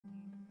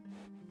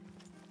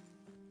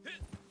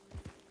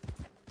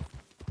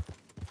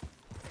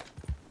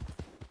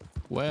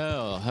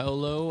Well,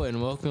 hello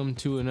and welcome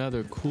to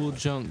another Cool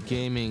Junk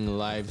Gaming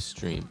live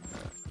stream.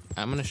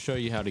 I'm going to show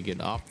you how to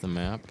get off the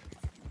map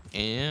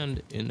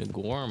and into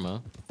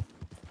Guarma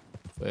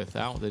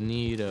without the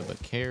need of a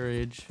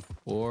carriage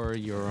or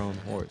your own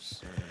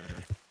horse.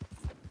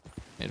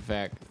 In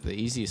fact, the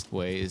easiest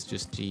way is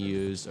just to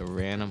use a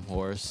random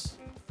horse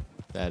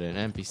that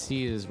an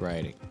NPC is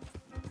riding.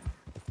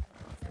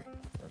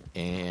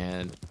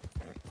 And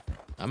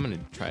I'm going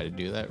to try to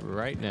do that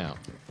right now.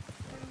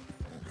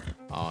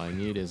 All I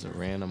need is a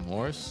random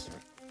horse.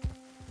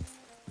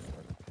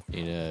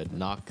 Need to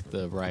knock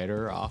the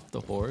rider off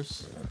the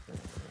horse.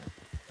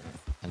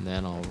 And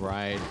then I'll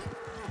ride.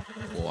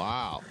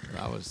 Wow,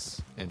 that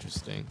was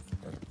interesting.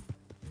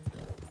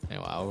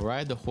 Anyway, I'll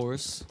ride the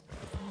horse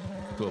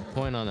to a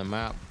point on the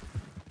map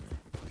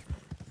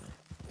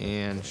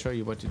and show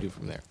you what to do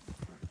from there.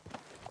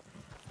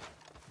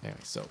 Anyway,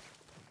 so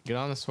get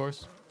on this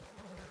horse.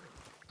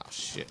 Oh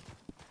shit.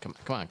 Come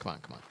on.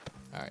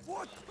 Alright.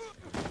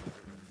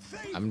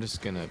 I'm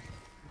just gonna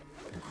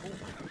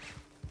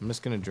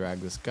drag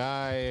this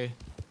guy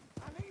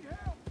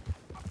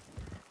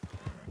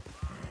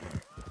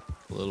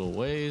a little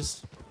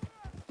ways.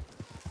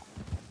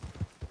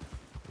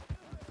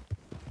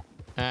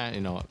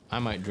 You know what? I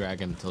might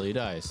drag him until he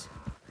dies.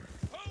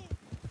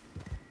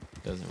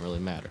 Doesn't really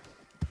matter.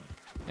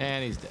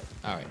 And he's dead.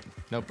 Alright,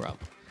 no problem.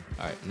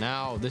 Alright,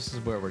 now this is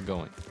where we're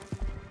going.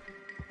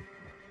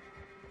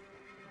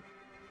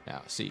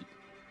 Now, see.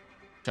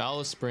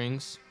 Shallow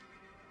Springs.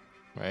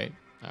 Right?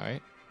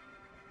 Alright.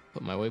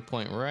 Put my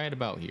waypoint right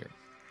about here.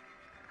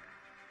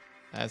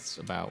 That's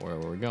about where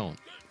we're going.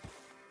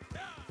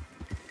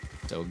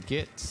 So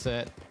get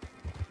set.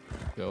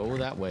 Go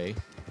that way.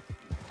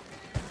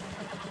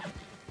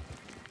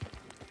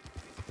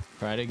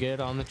 Try to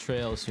get on the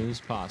trail as soon as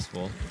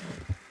possible.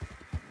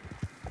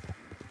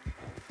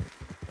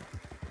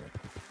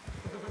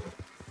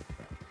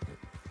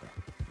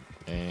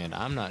 And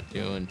I'm not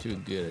doing too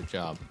good a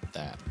job at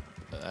that.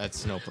 But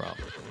that's no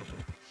problem.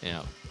 You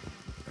know.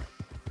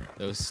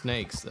 Those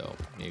snakes, though,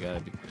 you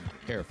gotta be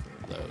careful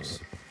of those.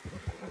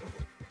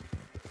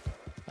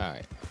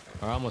 Alright,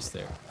 we're almost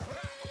there.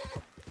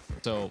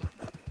 So,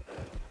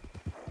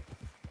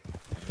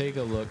 take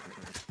a look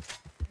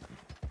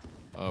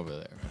over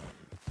there.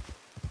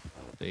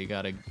 So you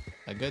got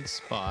a good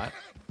spot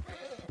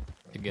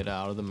to get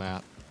out of the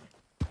map.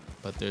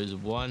 But there's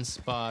one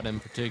spot in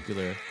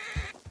particular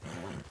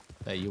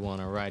that you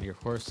want to ride your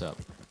horse up.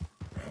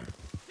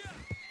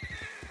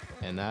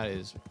 And that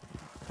is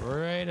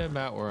right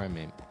about where I'm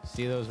aiming.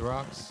 See those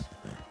rocks?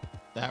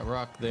 That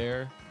rock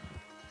there,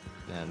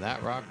 and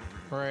that rock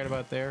right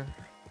about there.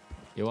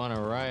 You want to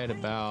ride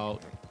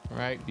about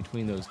right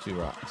between those two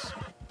rocks.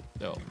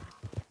 So,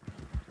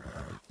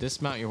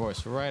 dismount your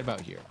horse right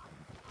about here.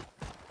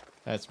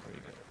 That's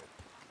pretty good.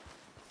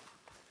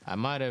 I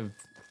might have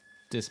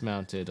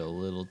dismounted a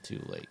little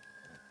too late,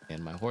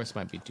 and my horse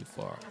might be too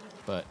far,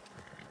 but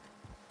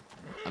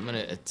I'm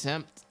gonna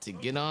attempt to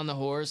get on the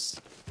horse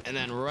and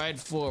then ride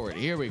forward.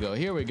 Here we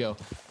go.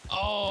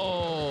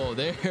 Oh,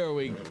 there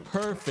we go.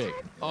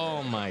 Perfect.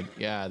 Oh my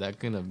god, that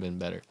couldn't have been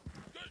better.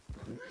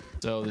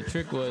 So the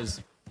trick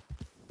was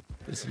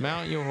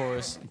dismount your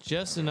horse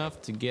just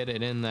enough to get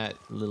it in that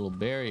little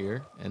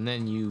barrier, and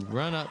then you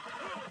run up,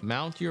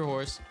 mount your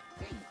horse,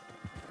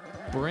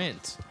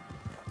 sprint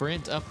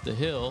up the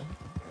hill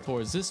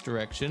towards this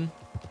direction,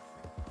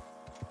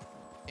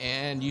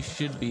 and you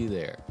should be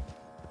there.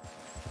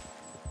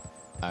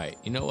 Alright,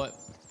 you know what?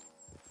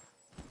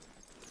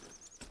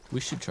 We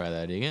should try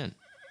that again.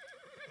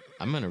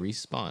 I'm gonna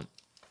respawn.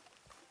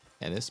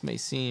 And this may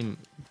seem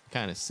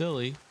kind of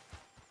silly,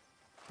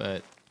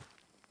 but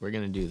we're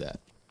gonna do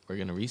that. We're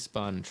gonna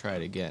respawn and try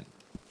it again.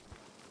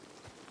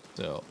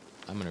 So,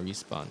 I'm gonna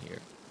respawn here.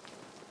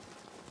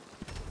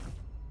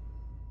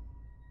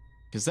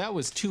 Because that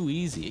was too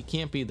easy. It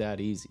can't be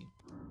that easy.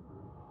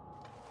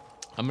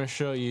 I'm gonna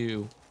show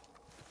you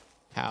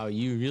how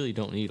you really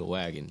don't need a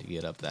wagon to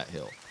get up that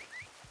hill.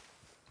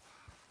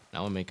 I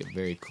want to make it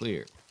very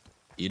clear.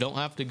 You don't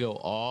have to go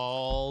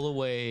all the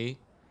way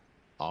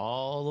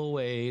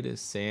to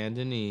Saint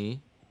Denis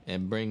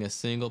and bring a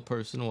single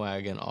person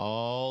wagon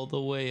all the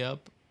way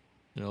up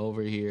and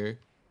over here.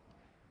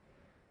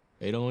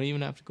 They don't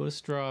even have to go to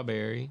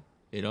Strawberry.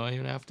 They don't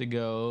even have to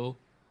go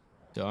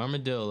to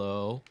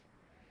Armadillo.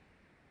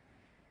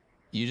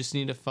 You just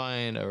need to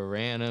find a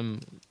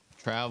random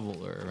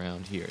traveler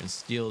around here and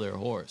steal their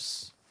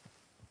horse.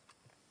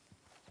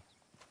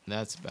 And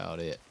that's about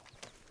it.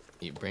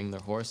 You bring their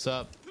horse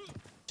up,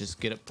 just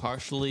get it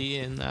partially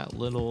in that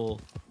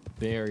little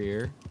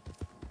barrier,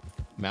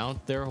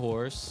 mount their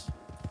horse,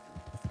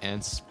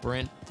 and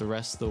sprint the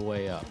rest of the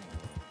way up,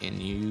 and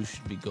you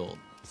should be gold.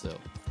 So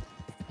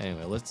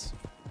anyway, let's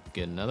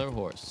get another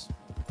horse.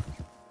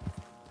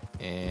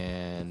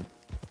 And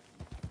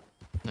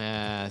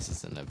this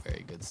isn't a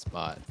very good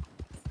spot,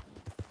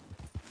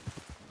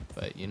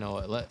 but you know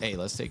what,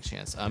 let's take a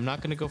chance. I'm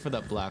not gonna go for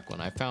that black one.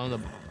 I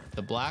found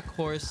the black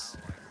horse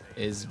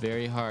is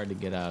very hard to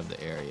get out of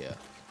the area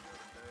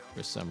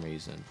for some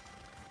reason.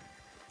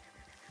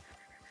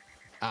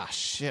 Ah,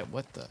 shit.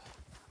 What the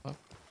fuck?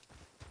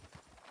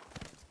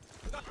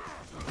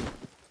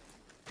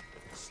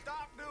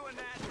 Stop doing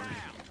that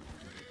now.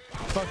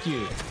 Fuck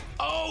you.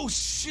 Oh,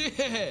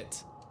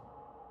 shit.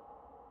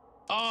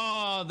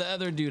 Oh, the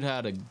other dude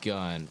had a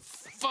gun.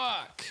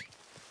 Fuck.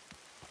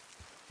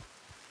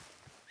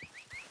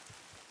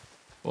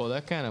 Well,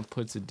 that kind of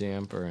puts a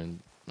damper in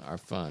our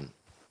fun.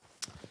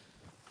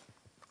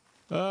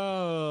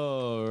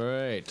 All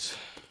right.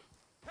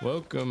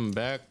 Welcome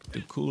back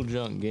to Cool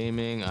Junk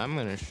Gaming. I'm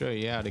going to show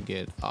you how to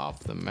get off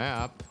the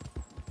map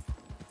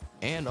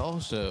and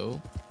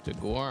also to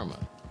Guarma.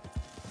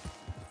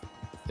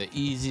 The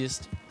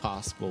easiest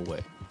possible way.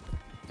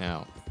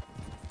 Now,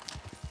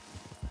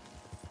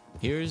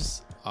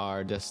 here's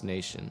our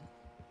destination.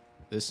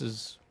 This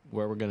is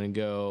where we're going to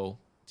go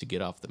to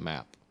get off the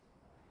map.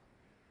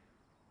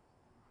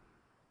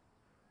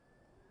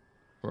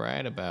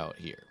 Right about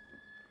here.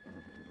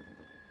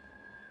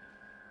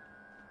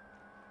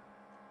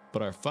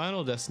 But our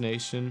final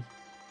destination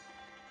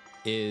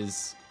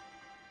is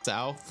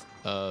south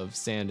of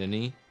Saint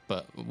Denis,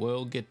 but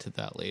we'll get to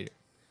that later.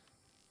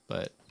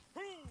 But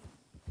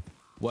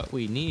what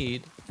we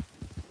need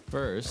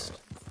first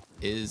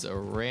is a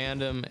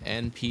random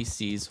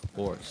NPC's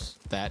horse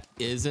that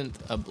isn't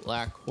a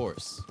black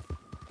horse.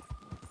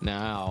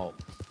 Now,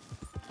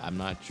 I'm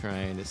not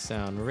trying to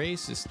sound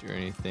racist or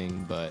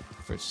anything, but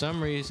for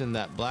some reason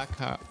that black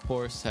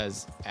horse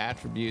has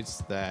attributes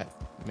that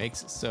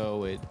makes it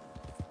so it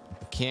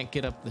can't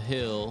get up the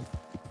hill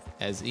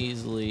as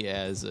easily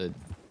as a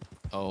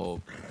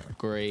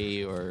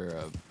gray or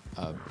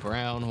a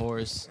brown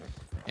horse.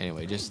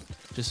 Anyway, just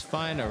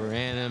find a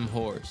random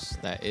horse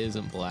that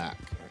isn't black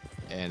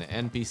and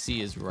an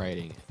NPC is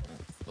riding it.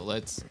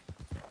 So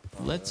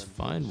let's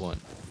find one.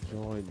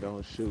 Join,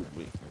 don't shoot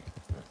me.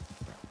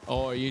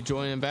 Oh, are you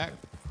joining back?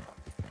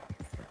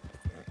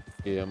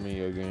 Yeah, I'm in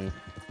your game.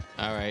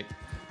 All right.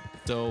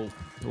 So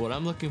what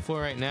I'm looking for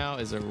right now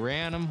is a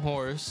random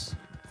horse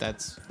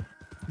that's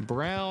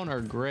brown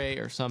or gray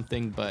or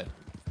something, but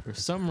for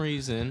some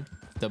reason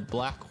the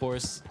black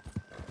horse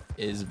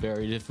is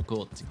very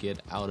difficult to get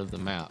out of the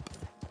map.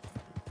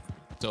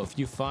 So if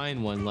you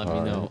find one, let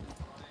me know.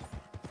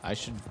 I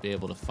should be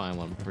able to find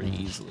one pretty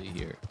easily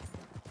here.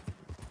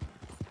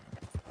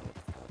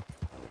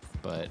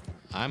 But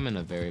I'm in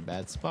a very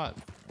bad spot.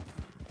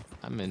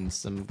 I'm in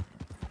some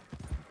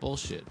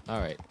bullshit. All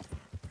right,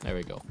 there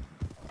we go.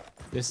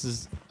 This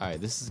is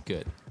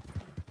good.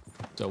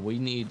 So we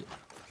need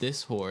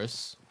this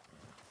horse.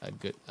 A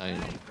good, I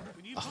know.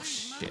 Oh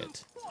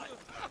shit.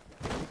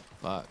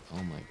 Fuck.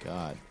 Oh my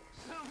god.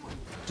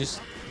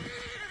 Just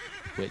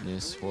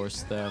witness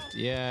horse theft.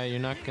 Yeah, you're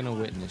not gonna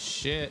witness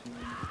shit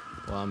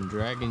while I'm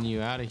dragging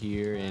you out of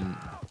here and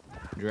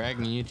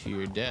dragging you to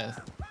your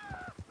death.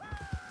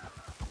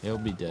 He'll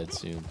be dead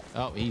soon.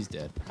 Oh, he's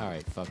dead. All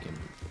right, fuck him.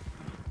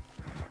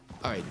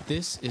 All right,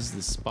 this is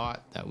the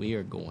spot that we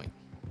are going.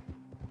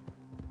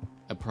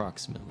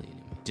 Approximately,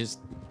 anyway. Just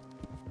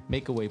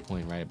make a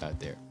waypoint right about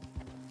there.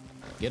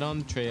 Get on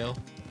the trail.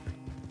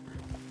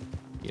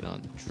 Get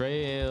on the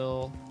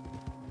trail.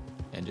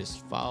 And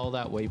just follow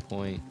that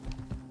waypoint.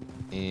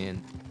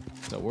 And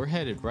so we're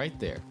headed right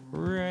there.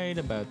 Right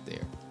about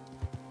there.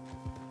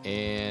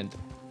 And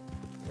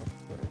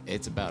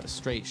it's about a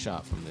straight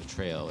shot from the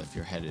trail if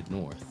you're headed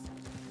north.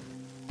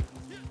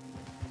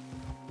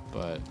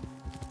 But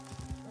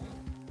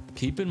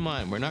keep in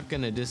mind, we're not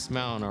going to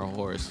dismount our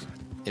horse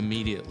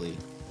immediately.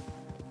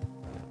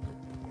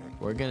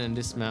 We're going to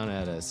dismount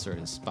at a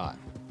certain spot.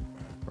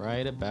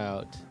 Right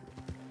about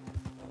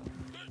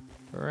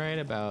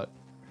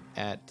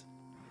at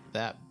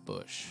that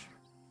bush.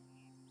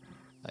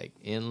 Like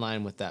in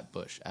line with that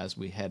bush as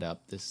we head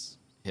up this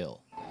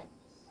hill.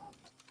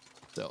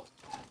 So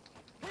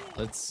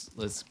let's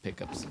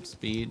pick up some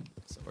speed.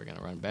 So we're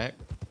gonna run back.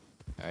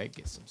 All right,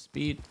 get some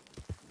speed.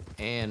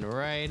 And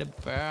right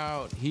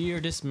about here,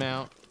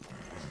 dismount.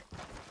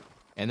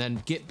 And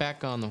then get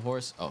back on the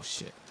horse. Oh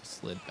shit,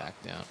 slid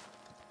back down.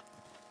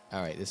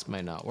 All right, this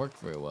might not work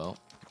very well.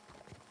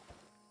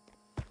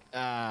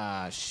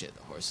 Ah, shit,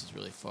 the horse is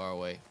really far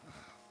away.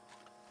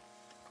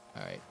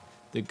 All right,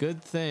 the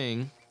good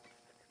thing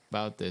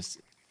about this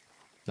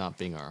not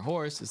being our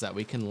horse is that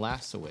we can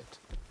lasso it.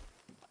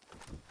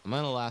 I'm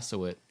gonna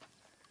lasso it.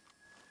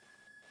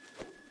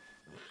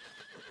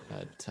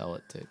 Tell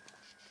it to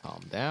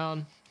calm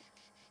down.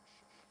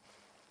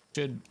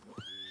 Should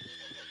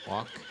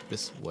walk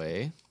this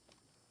way.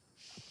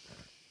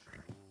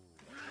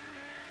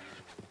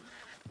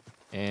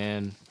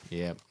 And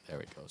yep, there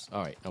it goes.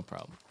 All right, no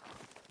problem.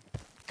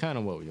 Kind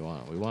of what we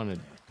wanted. We wanted,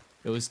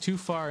 it was too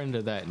far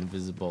into that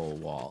invisible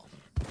wall.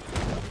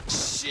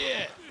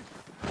 Shit!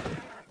 All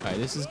right,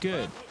 this is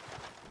good.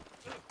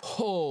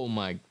 Oh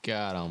my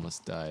god, I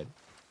almost died.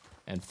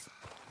 And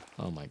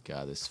oh my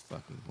god, this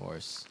fucking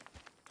horse.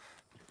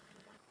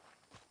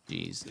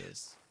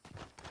 Jesus.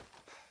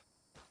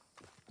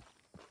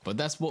 But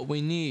that's what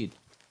we need.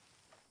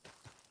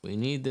 We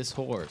need this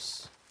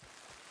horse.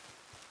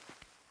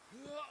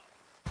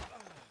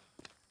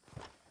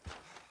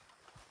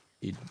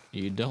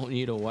 You don't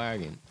need a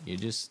wagon. You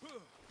just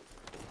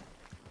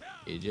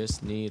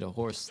need a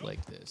horse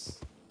like this.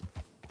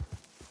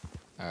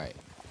 All right.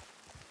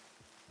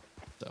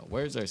 So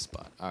where's our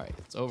spot? All right,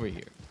 it's over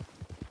here.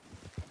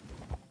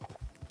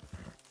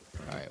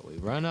 All right, we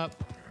run up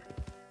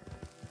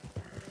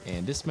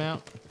and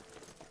dismount.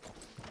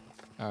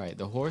 All right,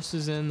 the horse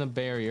is in the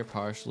barrier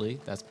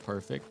partially. That's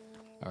perfect.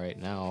 All right,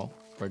 now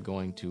we're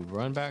going to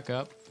run back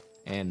up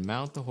and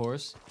mount the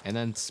horse and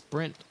then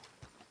sprint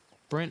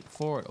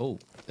forward. Oh,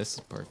 this is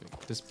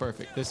perfect. This is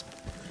perfect.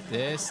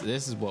 This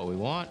is what we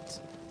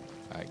want.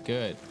 All right,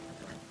 good.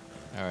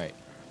 All right,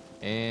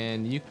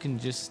 and you can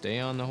just stay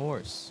on the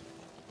horse.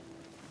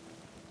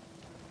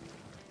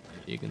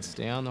 You can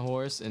stay on the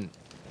horse, and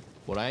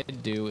what I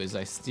do is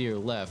I steer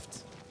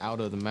left out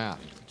of the map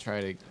to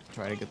try to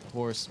get the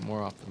horse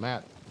more off the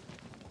map,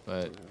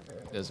 but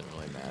it doesn't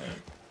really matter.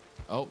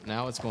 Oh,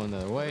 now it's going the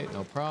other way.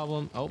 No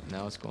problem. Oh,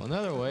 now it's going the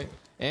other way.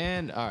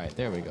 And all right,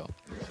 there we go.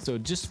 So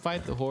just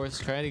fight the horse.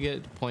 Try to get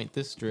it to point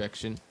this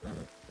direction,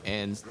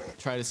 and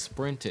try to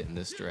sprint it in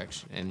this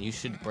direction. And you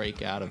should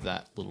break out of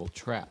that little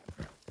trap.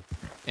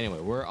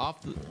 Anyway, we're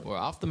off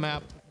the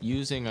map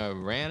using a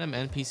random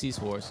NPC's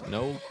horse.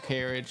 No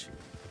carriage,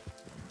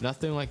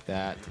 nothing like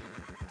that.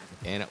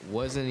 And it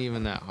wasn't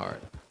even that hard,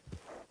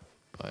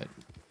 but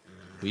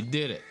we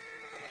did it.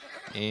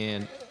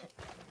 And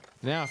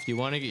now if you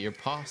want to get your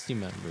posse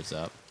members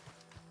up,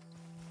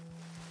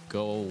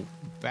 go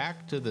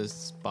back to the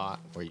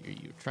spot where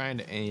you're trying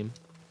to aim,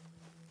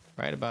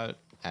 right about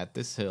at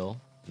this hill.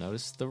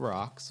 Notice the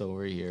rocks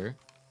over here.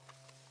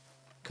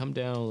 Come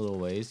down a little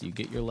ways, you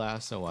get your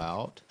lasso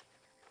out,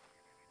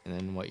 and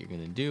then what you're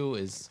gonna do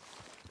is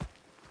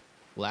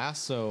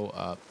lasso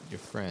up your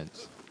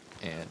friends.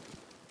 And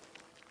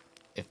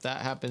if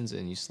that happens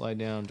and you slide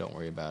down, don't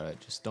worry about it.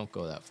 Just don't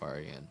go that far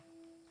again.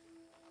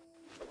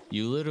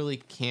 You literally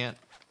can't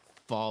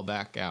fall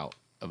back out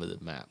of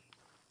the map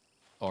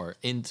or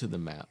into the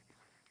map.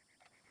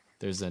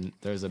 There's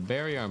a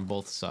barrier on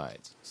both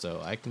sides,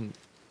 so I can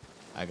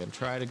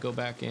try to go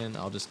back in.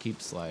 I'll just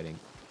keep sliding.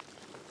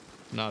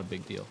 Not a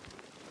big deal.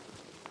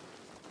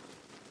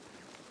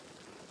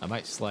 I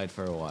might slide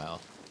for a while,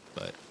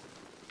 but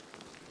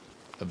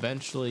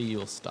eventually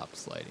you'll stop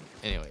sliding.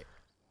 Anyway,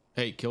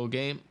 hey, Kill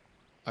Game,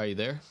 are you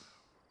there?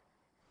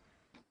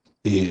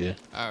 Yeah.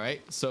 All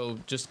right, so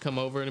just come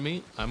over to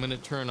me. I'm gonna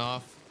turn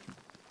off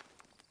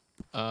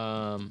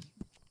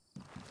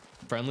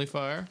friendly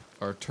fire,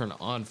 or turn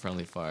on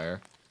friendly fire.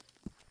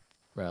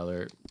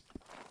 Rather,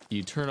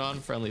 you turn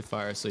on friendly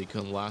fire so you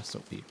can lasso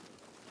people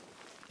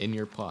in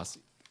your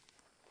posse.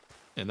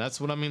 And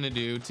that's what I'm gonna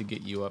do to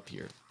get you up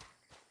here.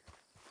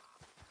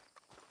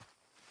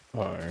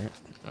 All right.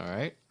 All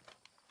right.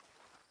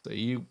 So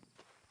you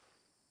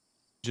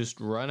just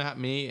run at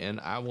me and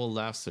I will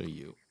lasso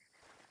you.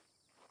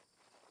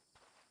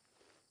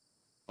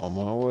 On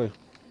my way.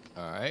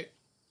 All right.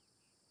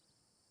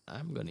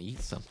 I'm gonna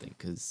eat something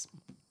because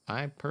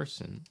my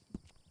person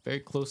very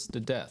close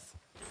to death,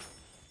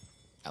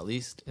 at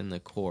least in the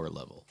core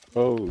level.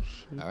 Oh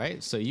shit. All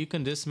right. So you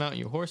can dismount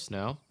your horse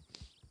now,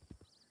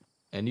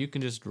 and you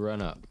can just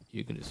run up.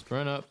 You can just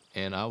run up,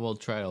 and I will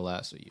try to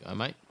lasso you. I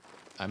might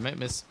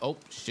miss. Oh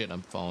shit!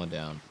 I'm falling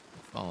down.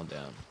 I'm falling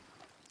down.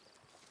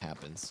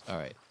 Happens. All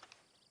right.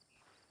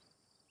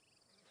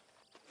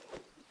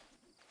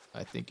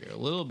 I think you're a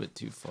little bit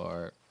too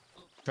far.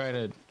 Try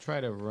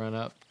to run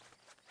up.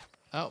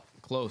 Oh,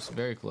 close,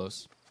 very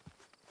close.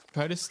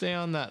 Try to stay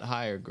on that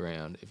higher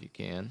ground if you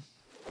can.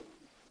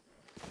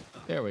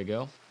 There we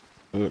go.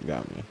 Oh, it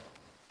got me.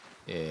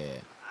 Yeah.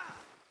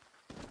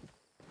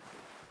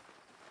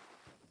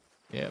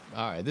 Yep.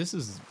 All right. This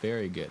is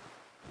very good.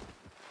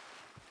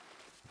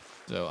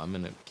 So I'm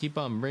gonna keep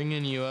on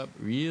bringing you up,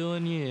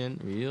 reeling you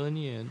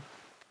in,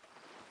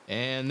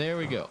 and there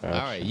we go. Gotcha.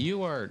 All right,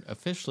 you are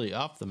officially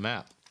off the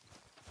map.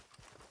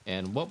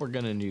 And what we're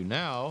gonna do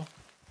now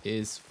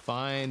is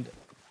find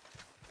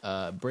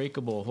a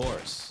breakable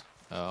horse.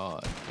 A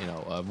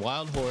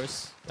wild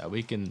horse that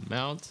we can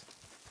mount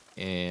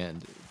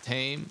and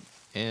tame,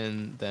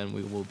 and then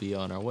we will be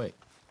on our way.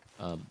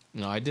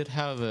 I did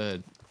have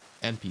a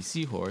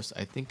NPC horse.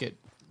 I think it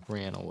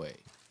ran away,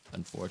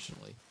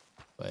 unfortunately,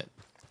 but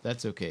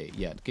that's okay.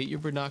 Yeah, get your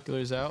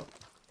binoculars out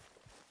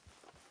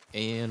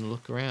and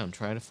look around.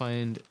 Try to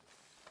find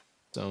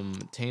some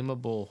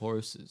tameable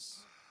horses.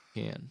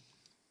 You can.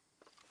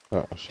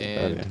 Oh shit!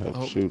 I didn't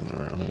help shooting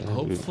around here.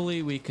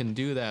 Hopefully we can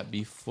do that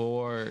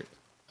before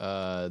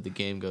the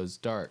game goes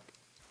dark,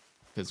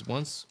 because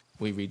once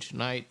we reach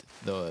night,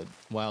 the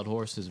wild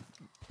horses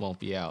won't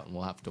be out, and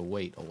we'll have to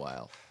wait a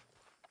while.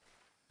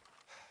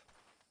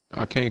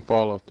 I can't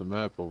fall off the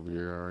map over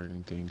here or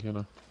anything, can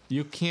I?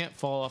 You can't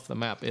fall off the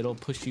map. It'll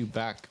push you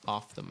back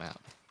off the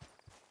map.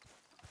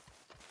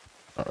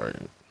 All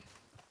right.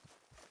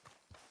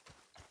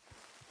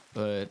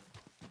 But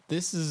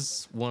this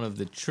is one of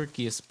the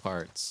trickiest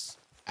parts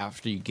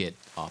after you get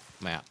off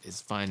map,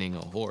 is finding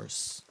a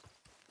horse.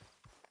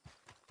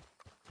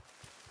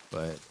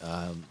 But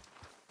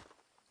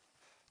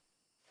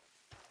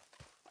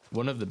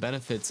one of the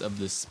benefits of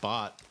this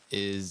spot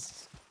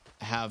is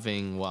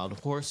having wild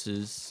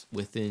horses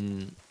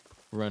within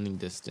running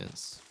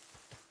distance.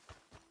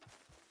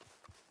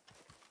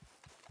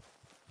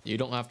 You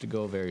don't have to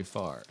go very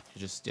far.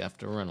 You have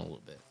to run a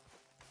little bit.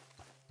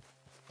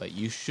 But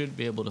you should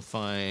be able to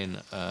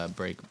find a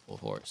breakable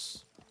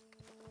horse.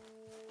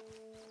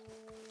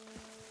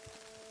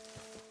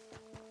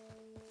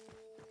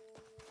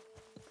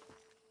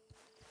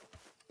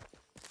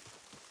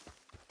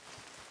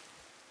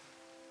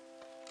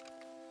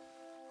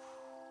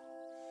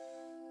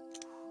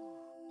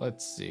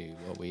 Let's see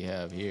what we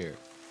have here.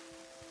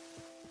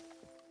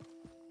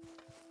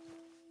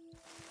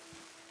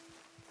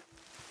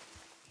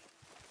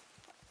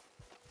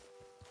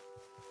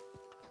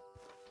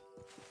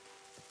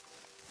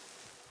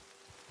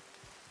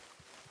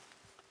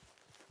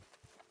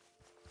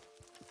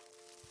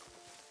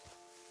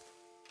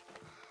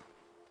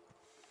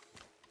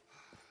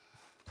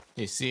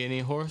 You see any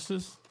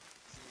horses?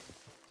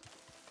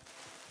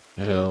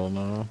 Hell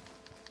no.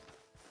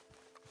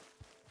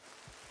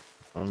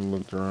 I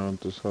looked around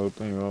this whole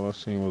thing. All I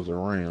seen was a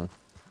ram,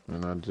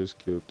 and I just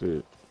killed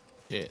it.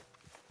 Shit.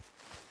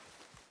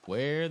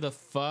 Where the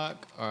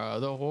fuck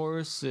are the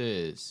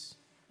horses?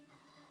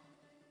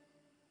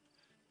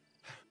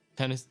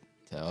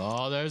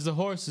 Oh, there's the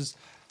horses.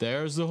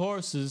 There's the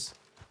horses.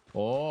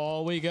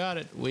 Oh, we got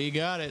it. We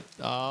got it.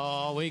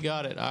 Oh, we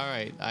got it. All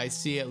right. I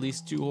see at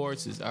least 2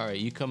 horses. All right.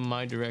 You come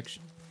my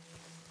direction.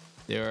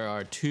 There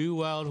are 2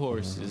 wild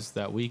horses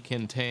that we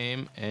can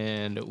tame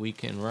and we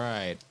can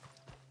ride.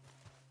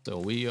 So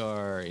we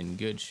are in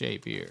good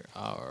shape here.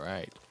 All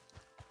right.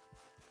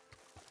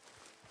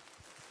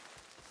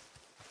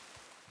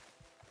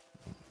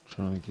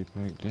 Trying to get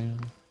back down.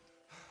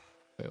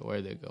 Wait,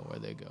 where'd they go?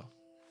 Where'd they go?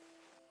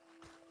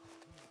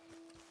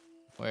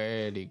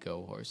 Where'd he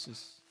go,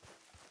 horses?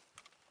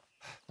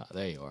 Ah,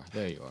 there you are.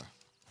 There you are.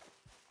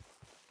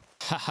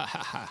 Ha ha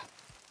ha ha.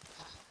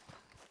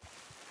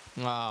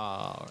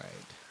 All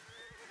right.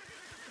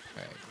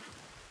 All right.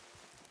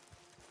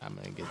 I'm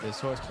gonna get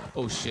this horse.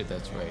 Oh shit,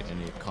 that's right. I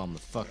need to calm the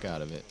fuck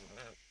out of it.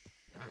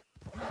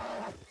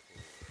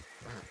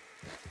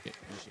 Shit,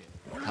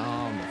 shit.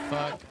 Calm the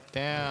fuck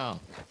down.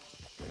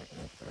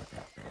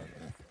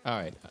 All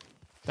right.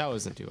 That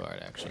wasn't too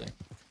hard, actually.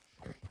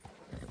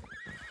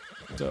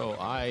 So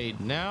I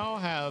now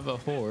have a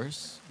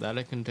horse that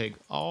I can take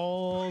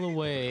all the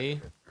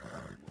way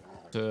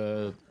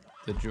to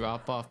the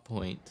drop-off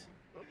point.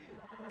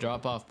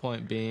 Drop-off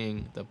point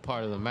being the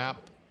part of the map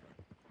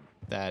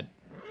that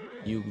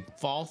you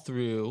fall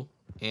through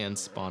and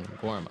spawn in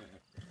Guarma.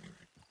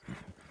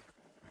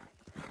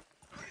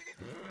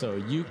 So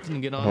you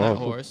can get on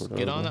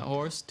that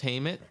horse,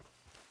 tame it,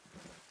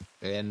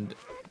 and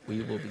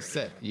we will be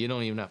set. You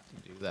don't even have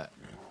to do that.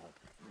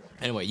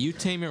 Anyway, you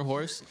tame your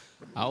horse.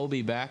 I will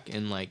be back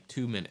in like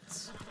 2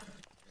 minutes.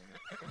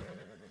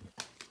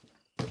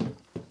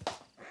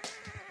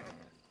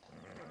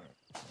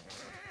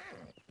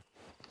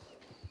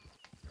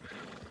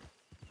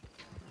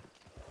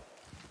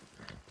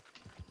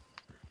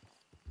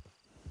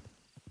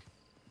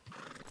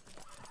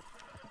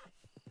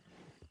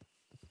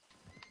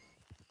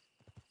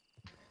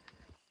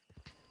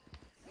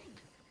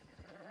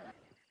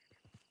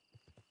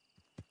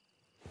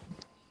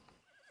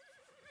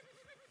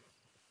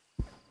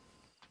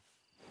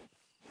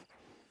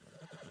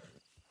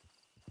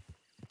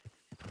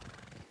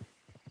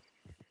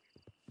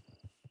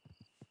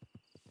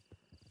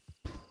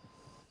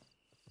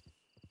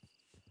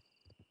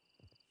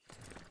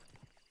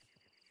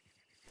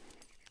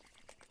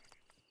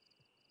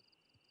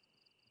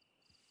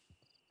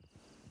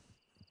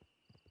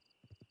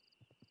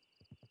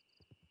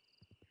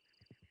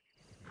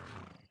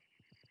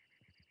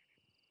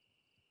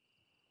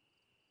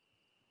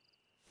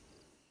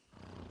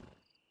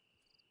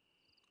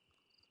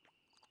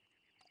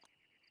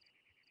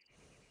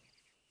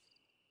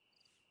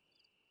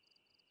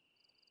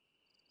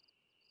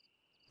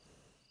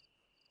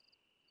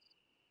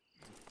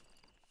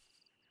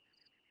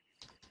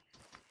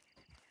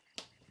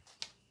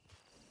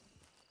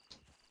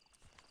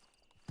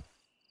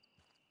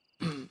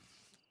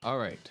 All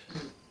right.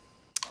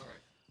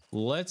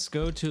 Let's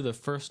go to the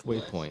first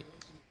waypoint.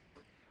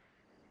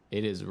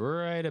 It is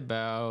right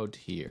about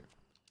here,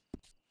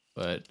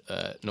 but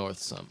north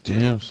some.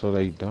 Damn, so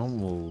they don't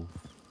move.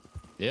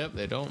 Yep,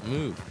 they don't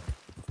move.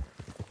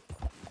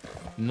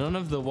 None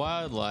of the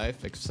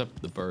wildlife,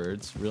 except the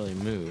birds, really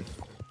move.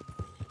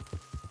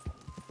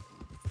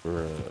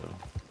 Bruh.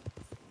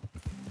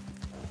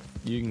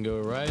 You can go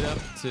right up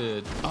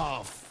to...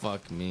 Oh,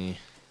 fuck me.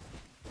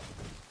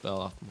 Fell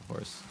off my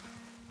horse.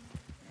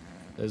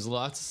 There's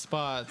lots of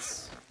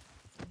spots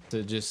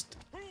to just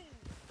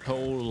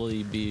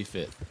totally beef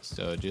it.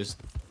 So just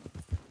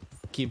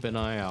keep an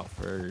eye out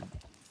for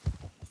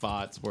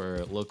spots where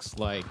it looks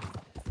like,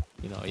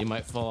 you know, you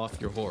might fall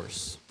off your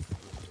horse.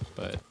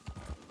 But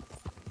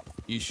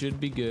you should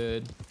be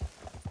good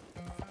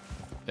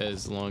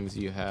as long as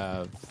you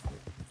have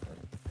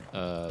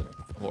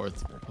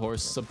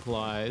horse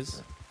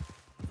supplies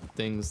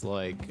things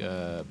like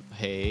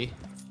hay,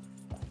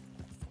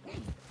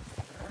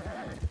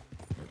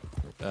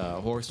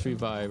 horse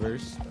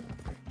revivers.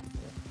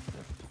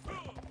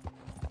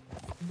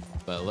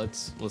 But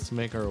let's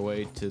make our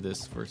way to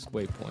this first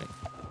waypoint.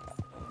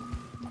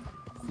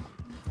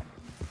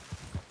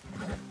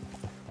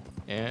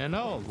 And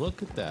oh,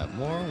 look at that,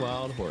 more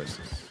wild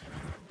horses.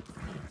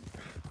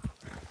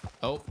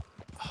 Oh,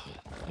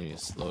 I need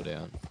to slow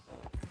down.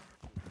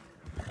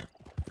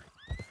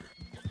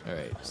 All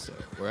right, so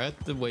we're at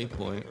the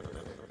waypoint.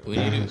 We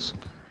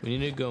need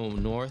to go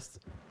north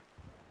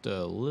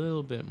a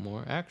little bit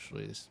more.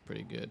 Actually, this is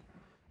pretty good.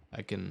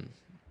 I can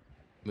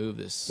move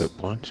this. A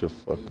bunch of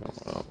fucking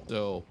wild.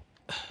 So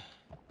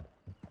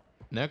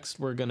next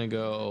we're gonna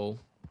go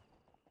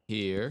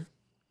here,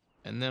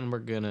 and then we're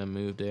gonna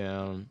move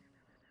down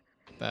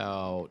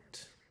about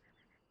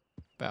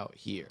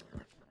here.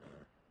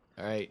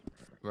 All right,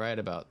 right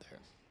about there.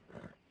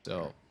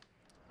 So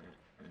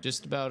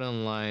just about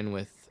in line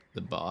with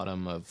the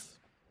bottom of,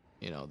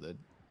 you know,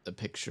 the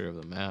picture of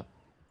the map,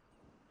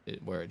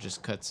 where it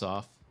just cuts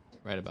off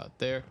right about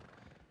there.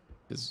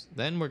 Because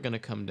then we're gonna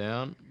come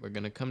down. We're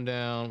gonna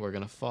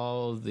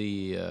follow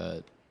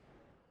the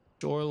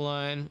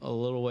shoreline a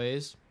little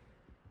ways,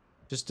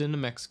 just into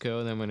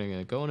Mexico. Then we're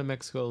gonna go into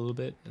Mexico a little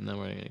bit, and then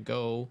we're gonna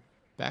go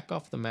back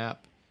off the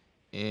map.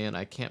 And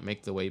I can't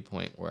make the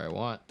waypoint where I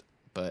want,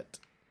 but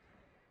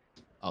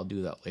I'll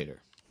do that later.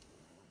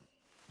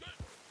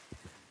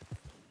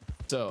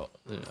 So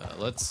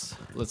let's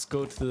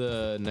go to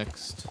the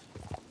next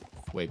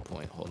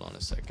waypoint. Hold on a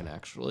second.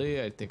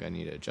 Actually, I think I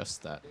need to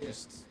adjust that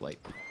just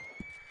slightly.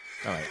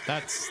 All right,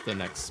 that's the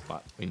next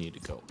spot we need to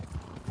go.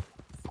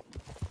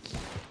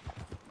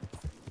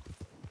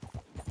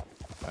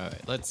 All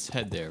right, let's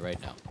head there right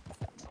now.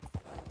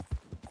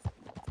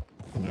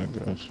 I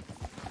guess.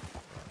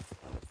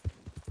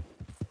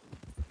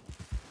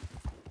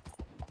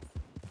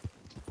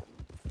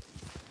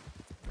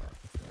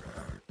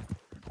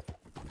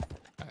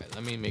 All right,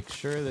 let me make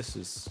sure this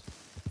is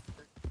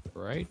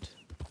right.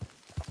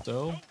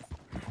 So.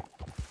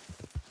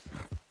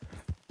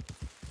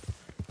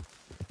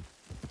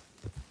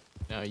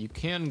 Now you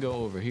can go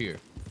over here.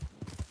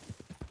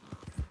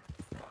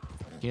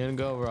 You can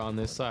go over on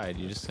this side.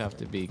 You just have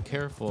to be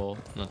careful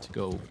not to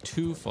go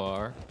too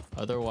far.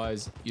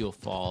 Otherwise, you'll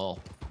fall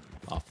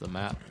off the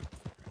map.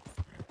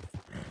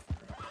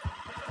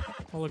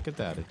 Oh, look at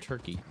that, a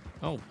turkey.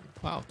 Oh,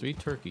 wow, 3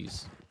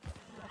 turkeys.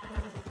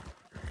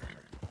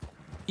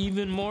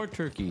 Even more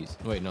turkeys.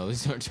 Wait, no,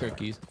 these aren't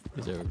turkeys.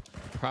 These are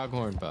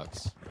pronghorn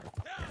bucks.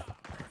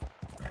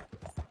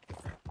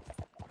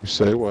 You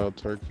say wild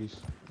turkeys?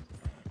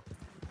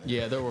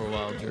 Yeah, there were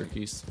wild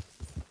turkeys.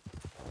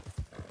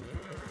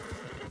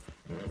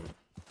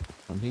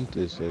 I need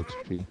this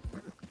XP.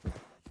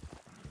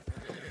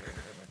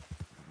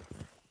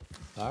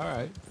 All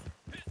right.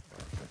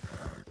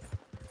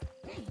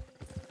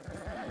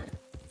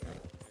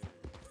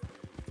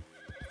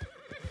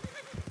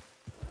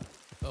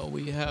 Oh,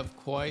 we have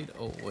quite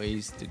a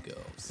ways to go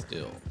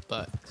still,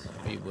 but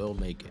we will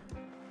make it.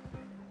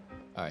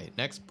 All right,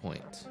 next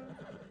point.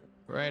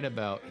 Right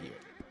about here.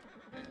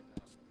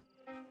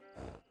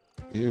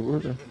 Yeah, where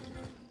the...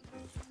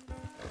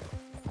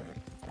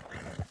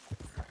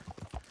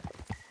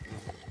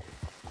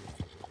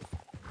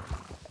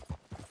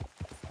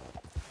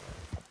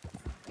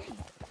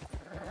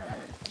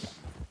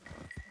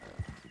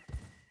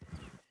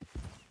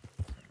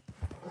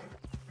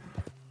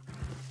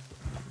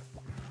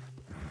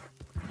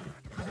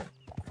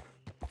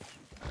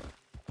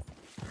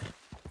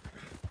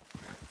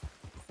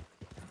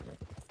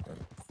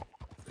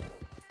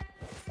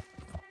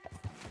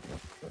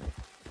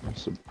 I'm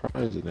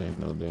surprised it ain't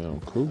no damn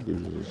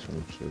cougars or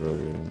some shit over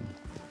here.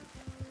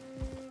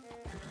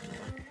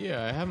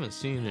 Yeah, I haven't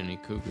seen any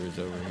cougars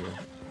over here.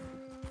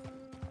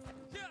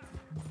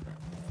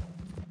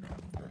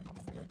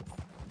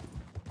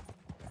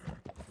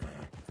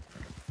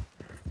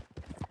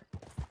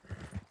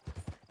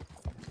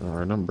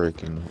 Alright, I'm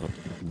breaking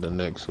the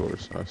next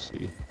horse I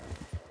see.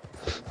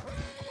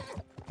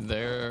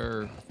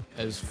 There,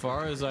 as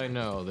far as I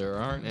know, there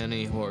aren't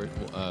any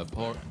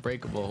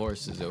breakable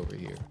horses over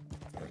here.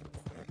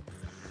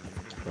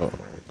 Oh,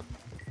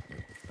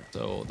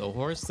 So the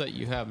horse that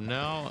you have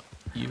now,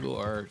 you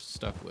are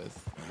stuck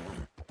with.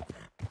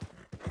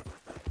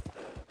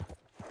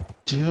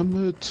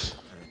 damn it.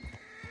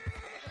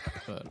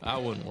 But I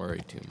wouldn't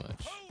worry too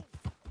much.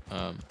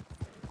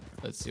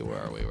 Let's see, where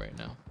are we right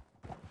now?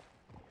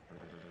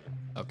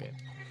 Okay.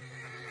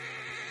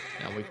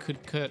 Now we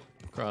could cut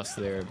across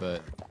there,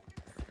 but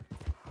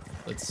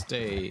let's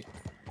stay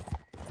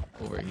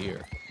over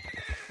here.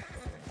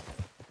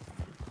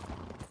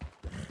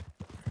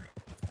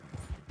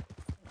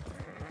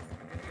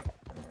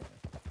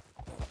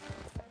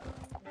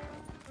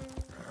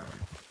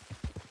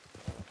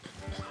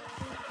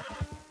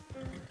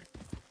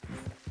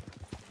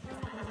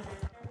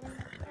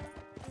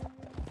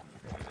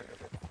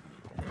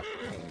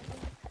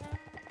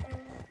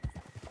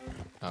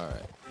 All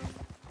right.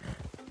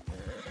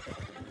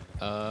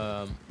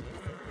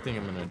 think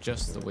I'm gonna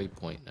adjust the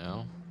waypoint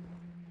now.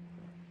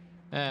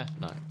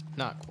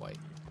 Not quite.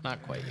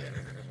 Not quite yet.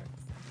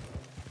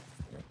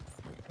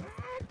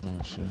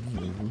 Oh shit,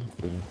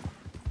 okay.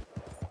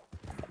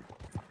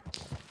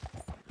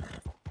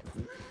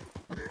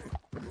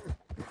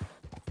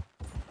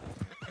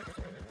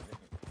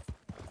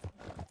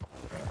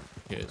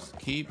 Just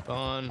keep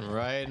on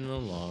riding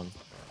along.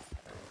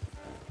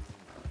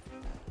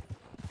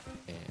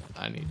 And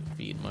I need to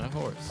feed my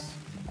horse.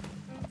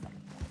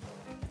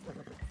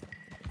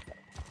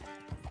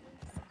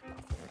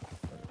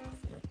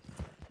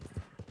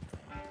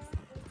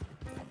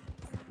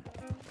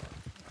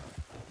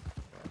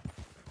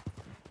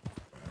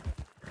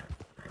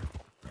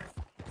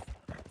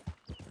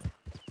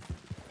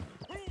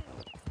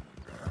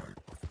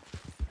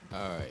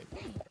 Alright.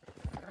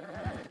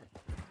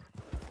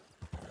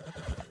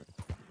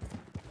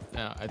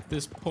 Now, at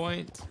this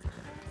point,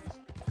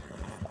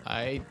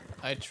 I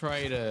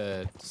try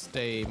to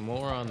stay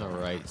more on the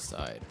right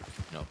side,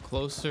 you know,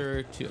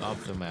 closer to up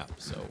the map.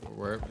 So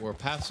we're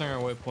passing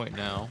our waypoint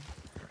now,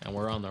 and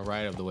we're on the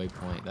right of the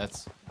waypoint.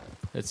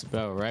 That's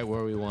about right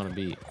where we want to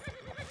be,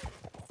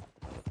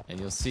 and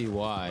you'll see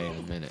why in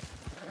a minute.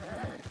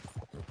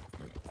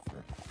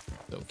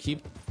 So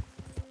keep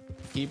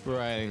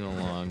riding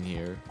along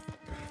here.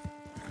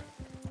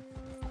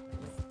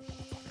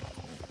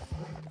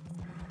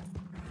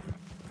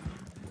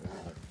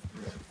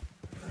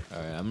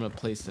 Alright, I'm gonna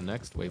place the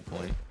next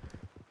waypoint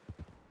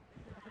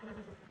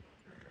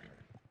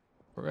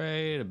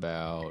right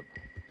about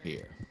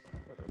here.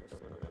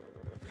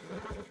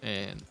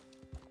 And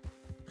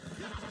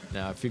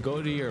now if you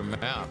go to your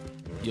map,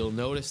 you'll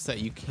notice that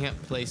you can't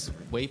place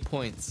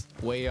waypoints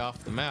way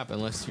off the map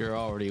unless you're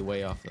already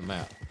way off the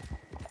map.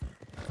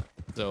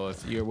 So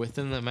if you're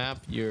within the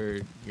map, your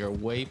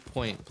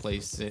waypoint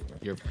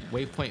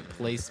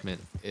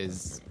placement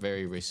is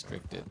very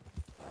restricted.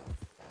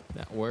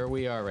 Now, where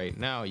we are right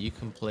now, you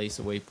can place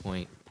a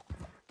waypoint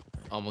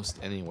almost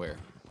anywhere.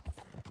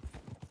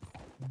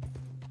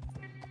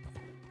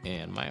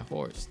 And my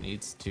horse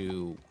needs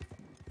to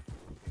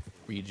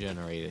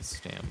regenerate its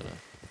stamina.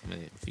 I'm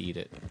gonna feed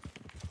it.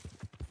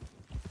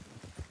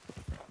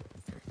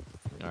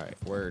 Alright,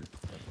 we're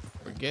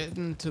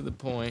getting to the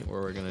point where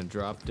we're gonna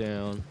drop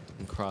down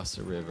and cross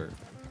the river.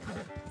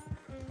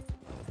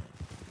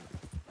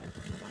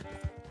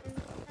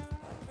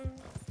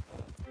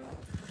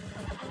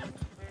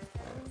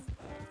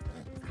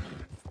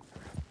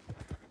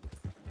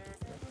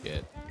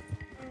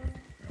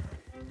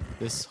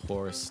 This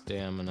horse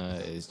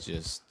stamina is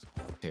just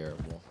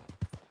terrible.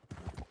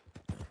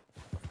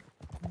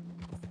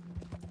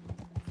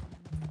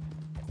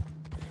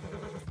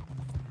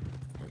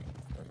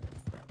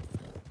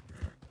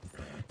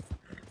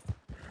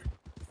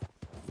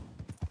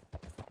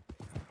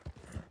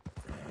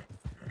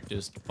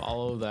 Just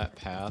follow that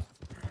path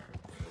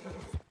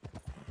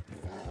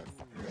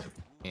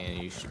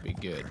and you should be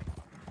good.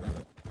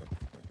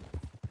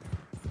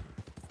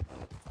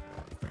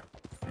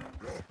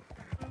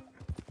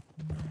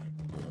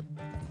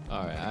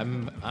 Alright,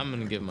 I'm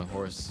gonna give my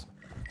horse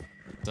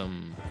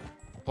some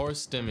horse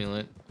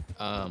stimulant.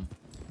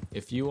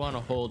 If you want to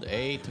hold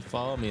A to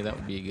follow me, that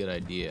would be a good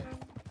idea,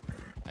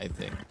 I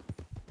think.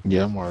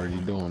 Yeah, I'm already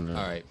doing that.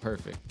 Alright,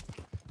 perfect.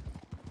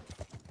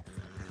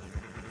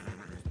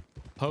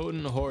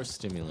 Potent horse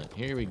stimulant.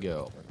 Here we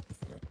go.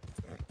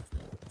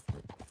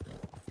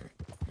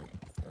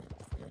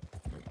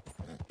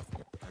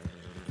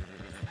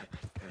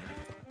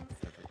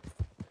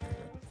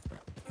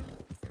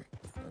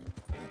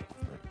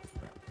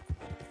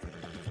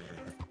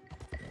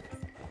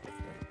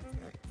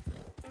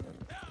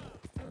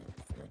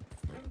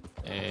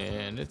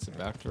 And it's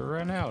about to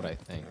run out, I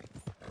think.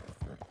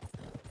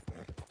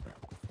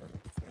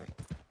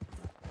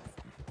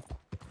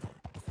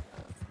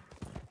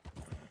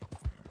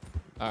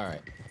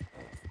 Alright.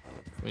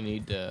 We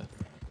need to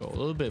go a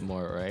little bit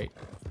more right.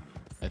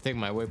 I think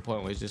my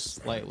waypoint was just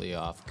slightly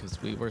off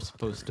because we were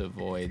supposed to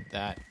avoid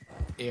that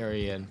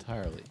area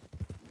entirely.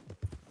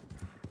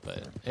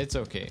 But it's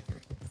okay.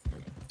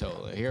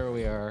 So here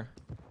we are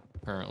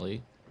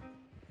currently.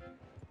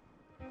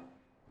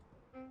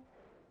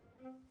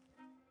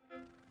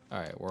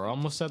 Alright, we're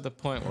almost at the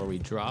point where we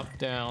drop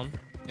down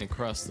and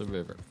cross the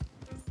river.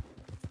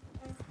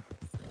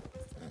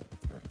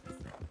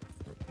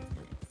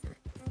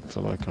 I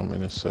feel like I'm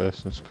in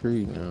Assassin's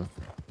Creed now.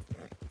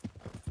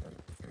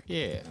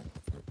 Yeah.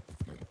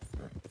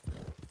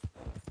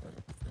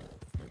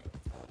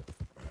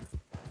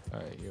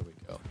 Alright, here we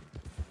go.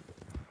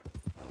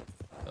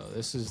 So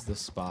this is the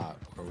spot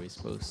where we're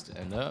supposed to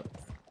end up.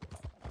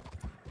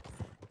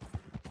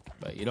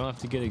 But you don't have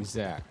to get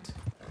exact.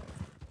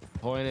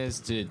 Point is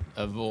to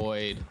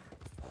avoid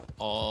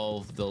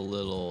all the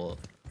little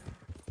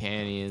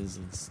canyons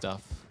and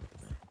stuff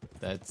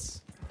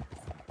that's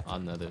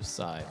on the other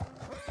side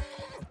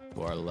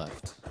to our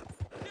left,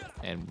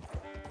 and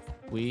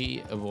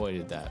we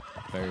avoided that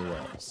very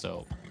well.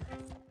 So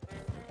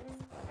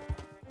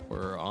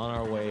we're on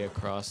our way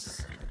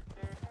across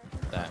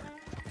that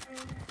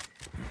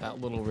That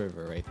little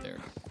river right there.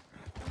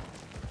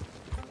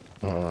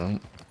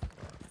 Alright.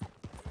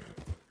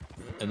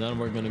 And then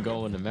we're gonna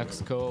go into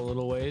Mexico a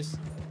little ways.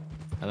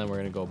 And then we're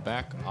gonna go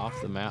back off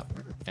the map.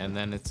 And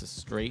then it's a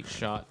straight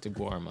shot to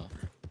Guarma.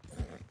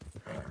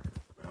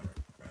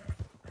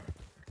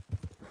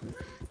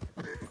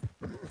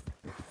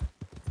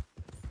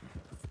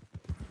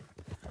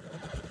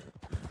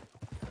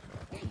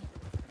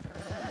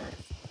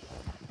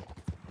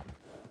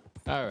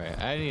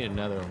 Alright, I need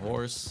another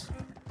horse.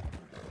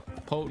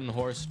 Potent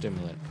horse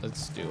stimulant.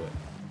 Let's do it.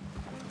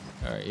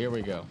 Alright, here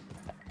we go.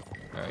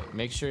 Alright,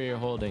 make sure you're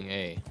holding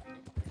A.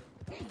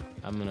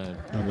 I'm I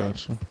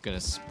got you. gonna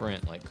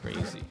sprint like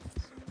crazy.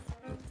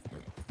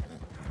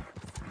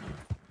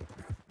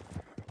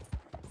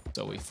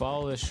 So we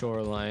follow the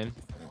shoreline.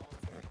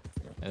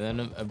 And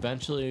then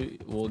eventually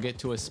we'll get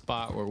to a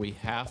spot where we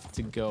have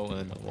to go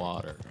in the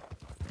water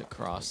to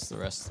cross the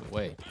rest of the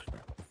way.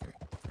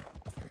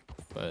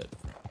 But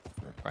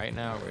right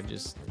now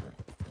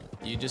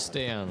you just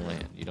stay on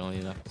land. You don't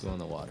even have to go in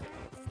the water.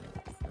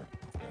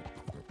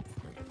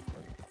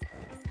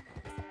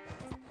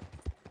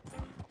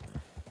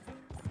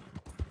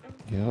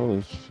 Yo,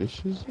 there's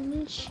fishes in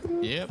this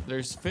shit? Yep,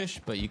 there's fish,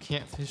 but you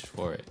can't fish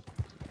for it.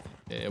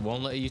 It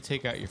won't let you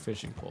take out your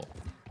fishing pole.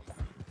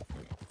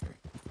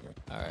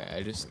 Alright,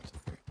 I just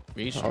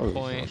reached a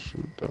point.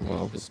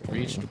 Just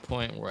reached a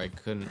point where I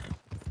couldn't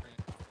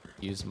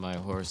use my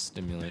horse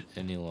stimulant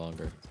any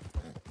longer.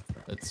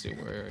 Let's see,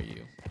 where are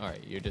you?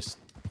 Alright, you're just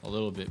a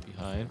little bit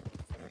behind.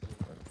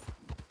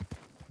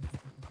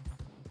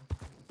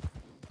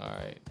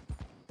 Alright.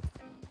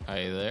 Are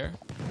you there?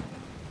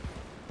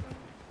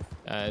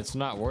 It's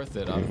not worth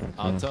it.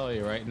 I'll tell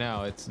you right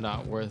now, it's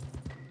not worth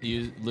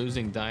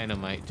losing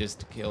dynamite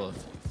just to kill a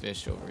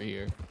fish over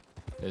here.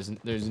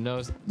 There's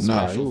no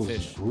special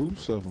fish.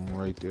 Groups of them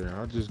right there.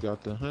 I just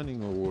got the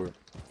hunting award.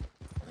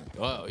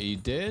 Oh, you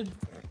did?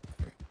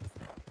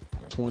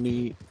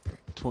 20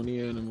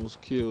 animals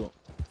killed.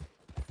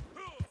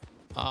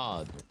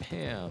 Oh,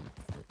 damn.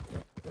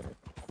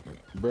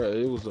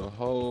 Bruh, it was a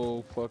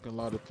whole fucking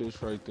lot of fish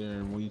right there.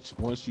 And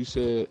once you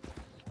said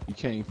you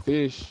can't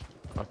fish,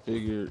 I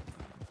figured,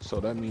 so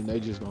that means they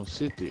just gonna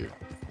sit there.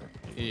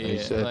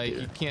 Yeah, like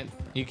there.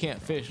 you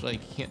can't fish,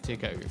 like you can't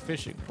take out your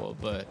fishing pole,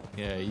 but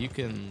yeah, you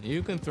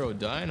can throw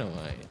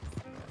dynamite.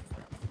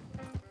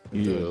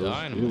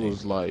 Yeah, it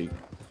was like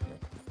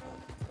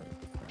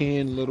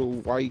 10 little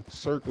white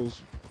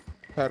circles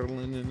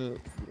paddling in the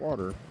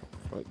water.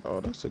 Like,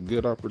 oh, that's a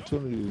good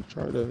opportunity to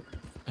try that.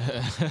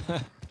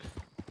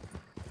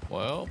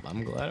 Well,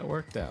 I'm glad it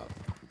worked out.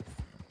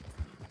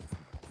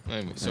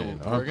 Anyway, so Man,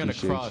 we're gonna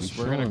cross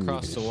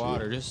the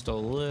water shit. just a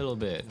little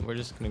bit. We're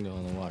just gonna go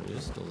in the water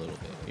just a little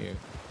bit here.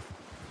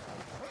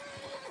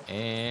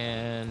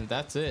 And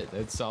that's it.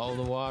 That's all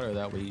the water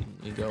that we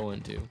go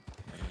into.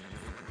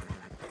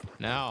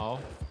 Now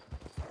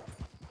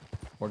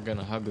we're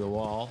gonna hug the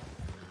wall.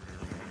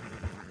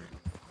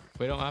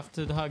 We don't have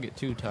to hug it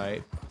too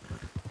tight.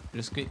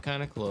 Just get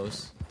kind of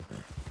close.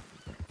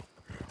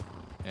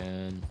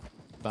 And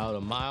about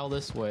a mile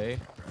this way,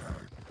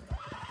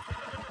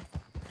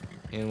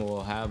 and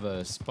we'll have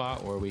a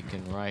spot where we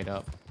can ride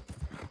up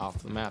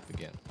off the map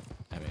again.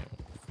 I mean,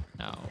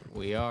 now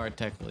we are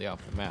technically off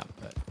the map,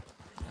 but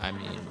I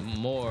mean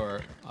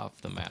more off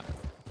the map.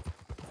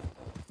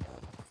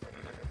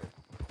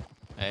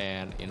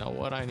 And you know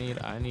what I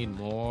need? I need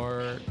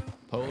more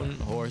potent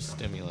horse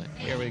stimulant.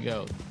 Here we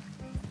go.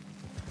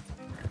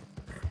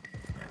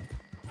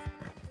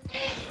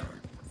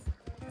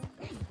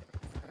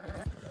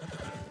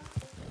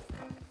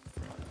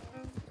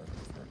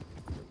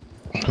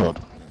 Hold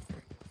on.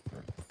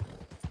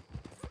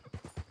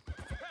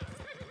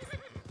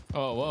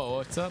 Oh, whoa,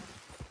 what's up?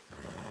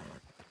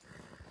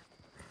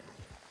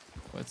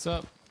 What's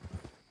up?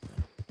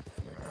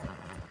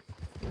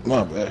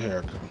 My bad,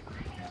 haircut.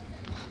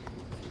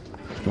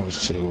 I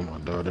was chilling with my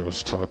daughter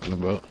was talking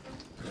about.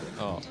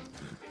 Oh.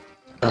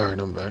 Alright,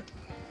 I'm back.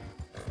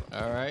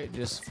 Alright,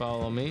 just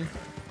follow me.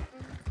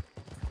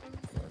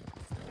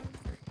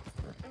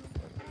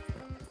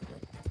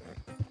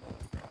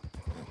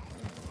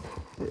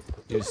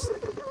 Just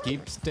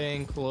keep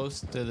staying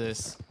close to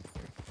this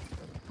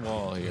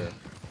wall here.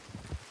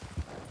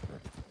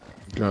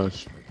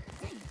 Gosh.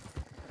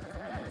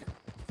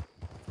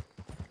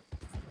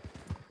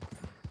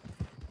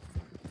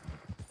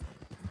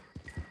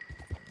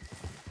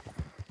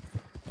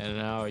 And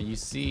now you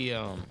see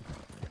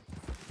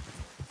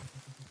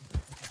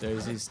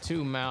there's these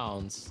two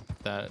mounds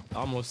that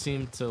almost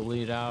seem to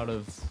lead out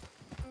of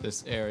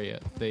this area.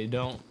 They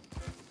don't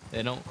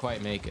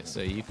quite make it,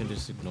 so you can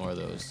just ignore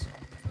those.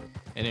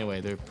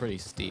 Anyway, they're pretty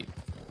steep.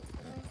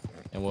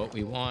 And what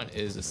we want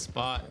is a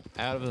spot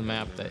out of the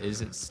map that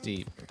isn't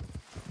steep,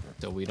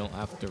 so we don't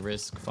have to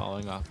risk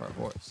falling off our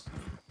horse.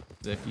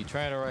 If you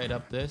try to ride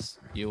up this,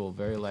 you will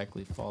very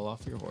likely fall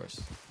off your horse.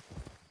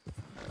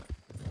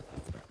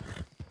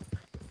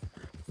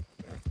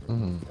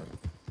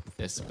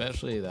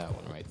 Especially that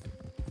one right there.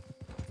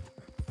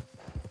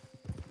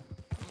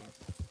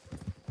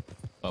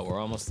 But we're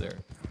almost there.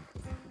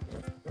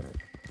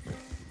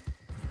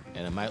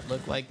 And it might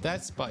look like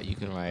that spot you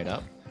can ride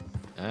up.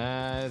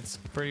 It's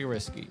pretty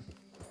risky.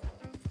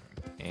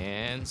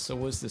 And so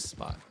was this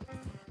spot.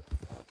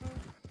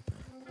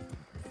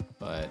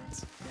 But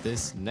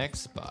this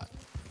next spot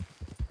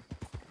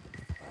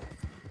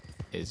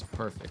is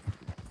perfect.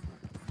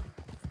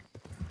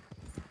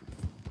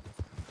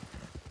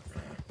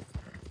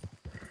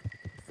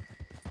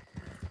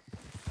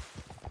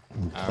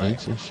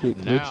 Planks and shit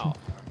glitching.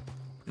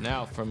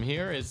 Now from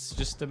here, it's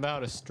just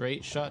about a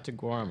straight shot to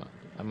Guarma.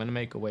 I'm gonna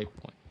make a waypoint.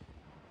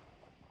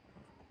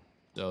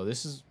 So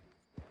this is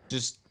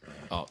just,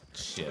 oh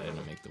shit, I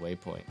didn't make the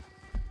waypoint.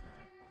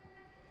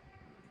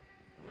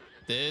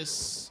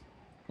 This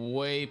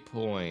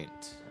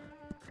waypoint,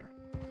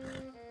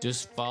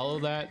 just follow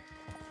that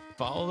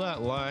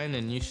line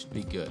and you should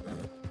be good.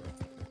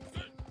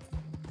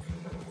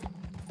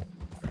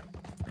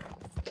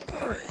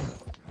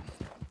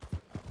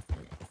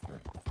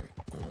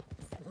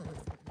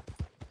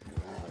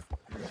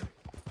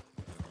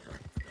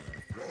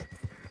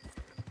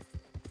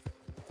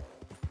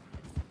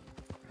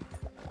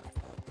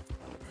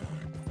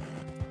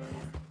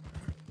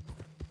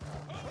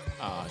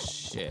 Ah,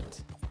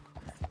 shit.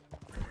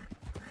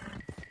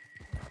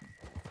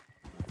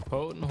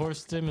 Potent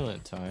horse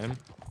stimulant time.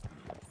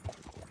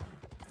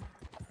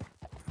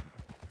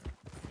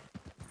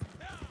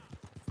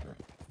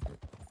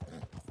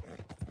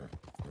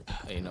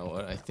 You know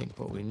what? I think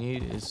what we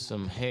need is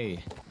some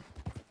hay.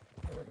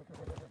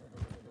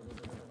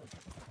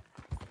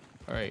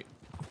 All right,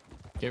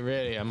 get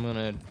ready. I'm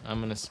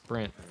gonna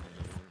sprint.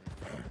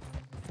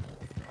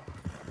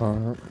 All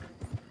right.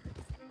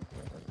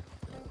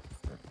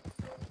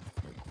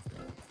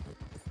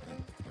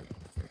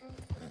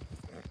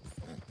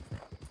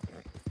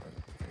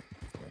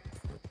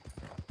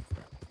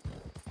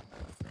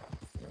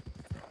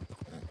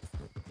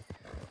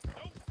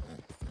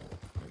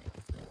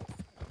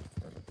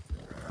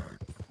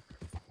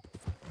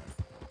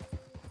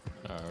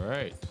 All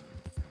right.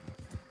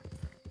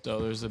 So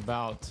there's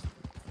about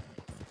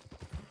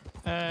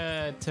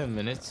 10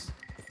 minutes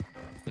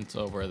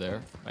until we're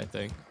there, I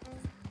think.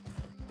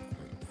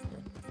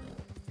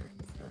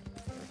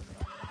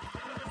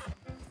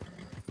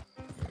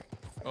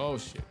 Oh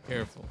shit,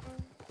 careful.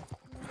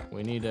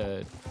 We need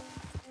to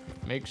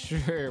make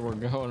sure we're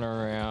going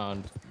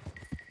around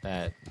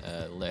that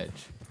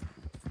ledge.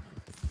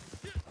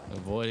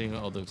 Avoiding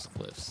all those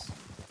cliffs.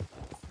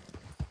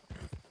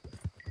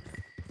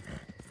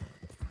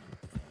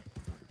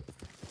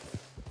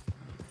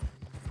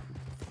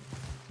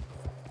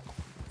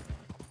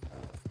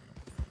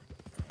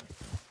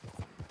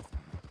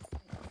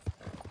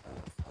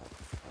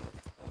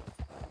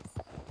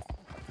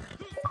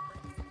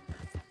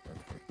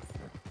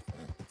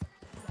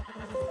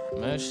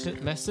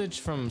 Message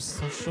from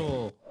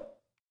social.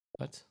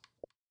 What?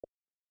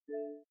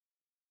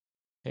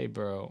 Hey,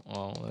 bro.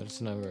 Oh,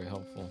 that's not very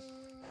helpful.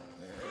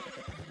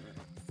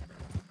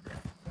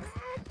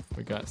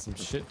 We got some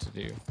shit to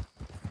do.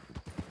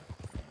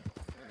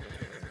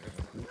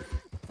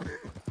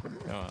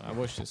 Oh, I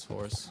wish this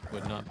horse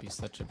would not be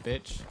such a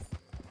bitch.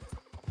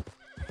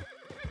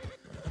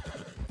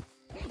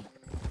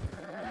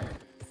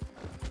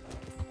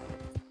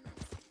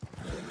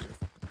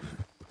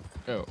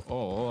 Oh,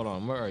 hold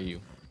on. Where are you?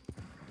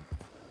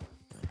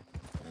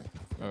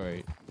 All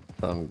right.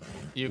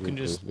 You can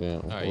just.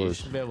 All right, you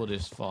should be able to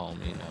just follow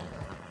me now.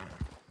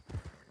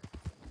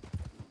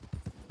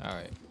 All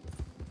right.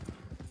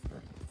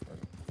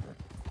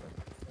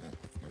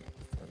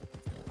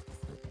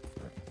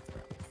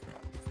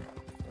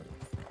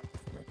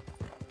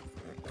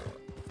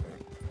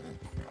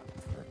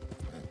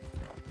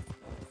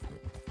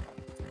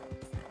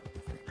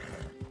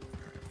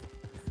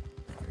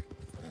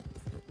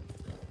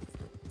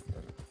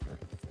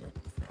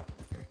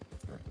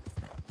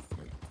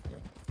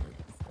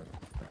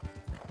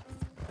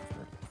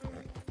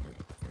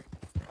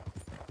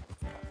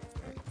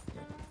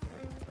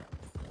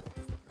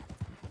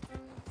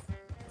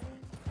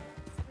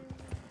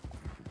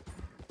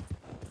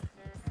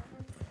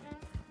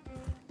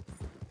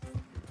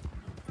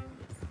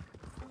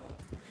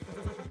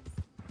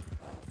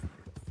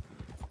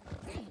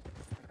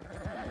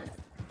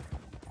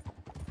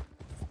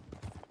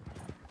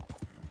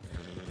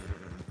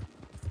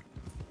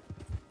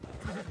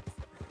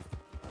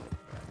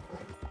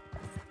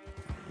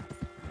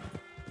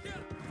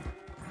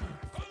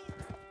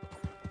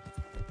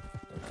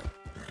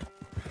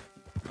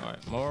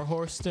 Alright, more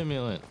horse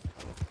stimulant.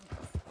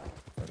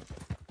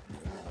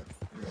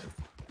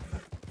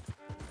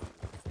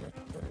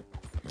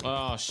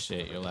 Oh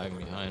shit, you're lagging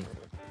behind.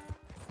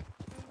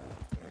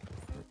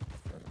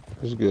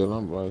 It's good.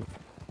 I'm like,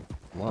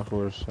 my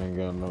horse ain't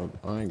got no.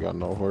 I ain't got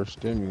no horse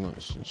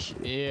stimulants and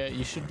shit. Yeah,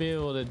 you should be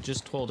able to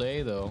just hold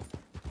A though.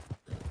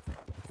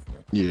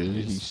 Yeah,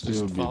 he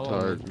still get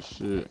tired of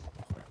shit.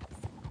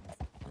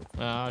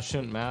 Nah, it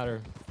shouldn't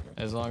matter.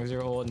 As long as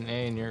you're holding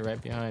A and you're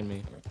right behind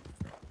me.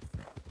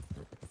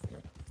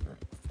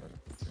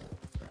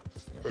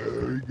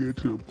 I get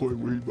to the point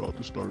where he's about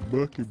to start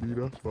bucking me.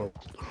 That's all.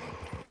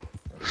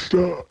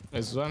 Stop.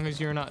 As long as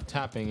you're not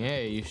tapping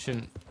A, you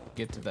shouldn't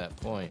get to that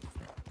point.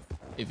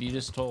 If you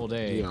just hold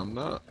A. Yeah, I'm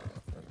not.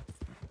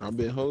 I've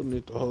been holding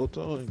it the whole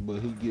time,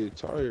 but he get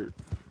tired.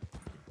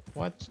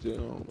 What? Still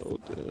don't know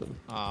what the hell.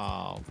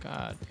 Oh,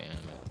 god damn it.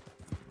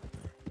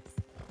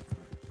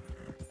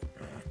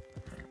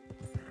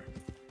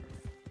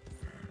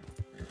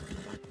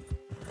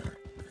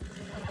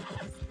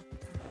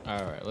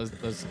 Alright,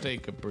 let's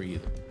take a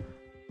breather.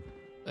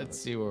 Let's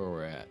see where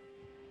we're at.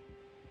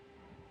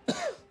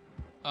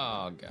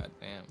 Oh god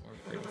damn, we're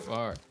pretty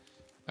far.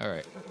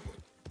 Alright.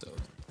 So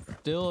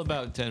still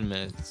about 10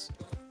 minutes.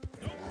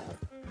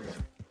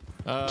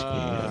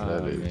 Yeah,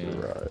 that is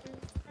Man. right.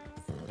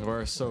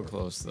 We're so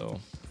close though.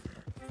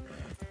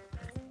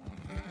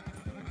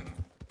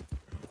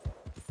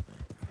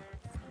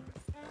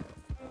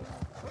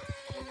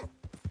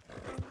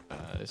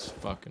 This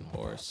fucking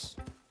horse.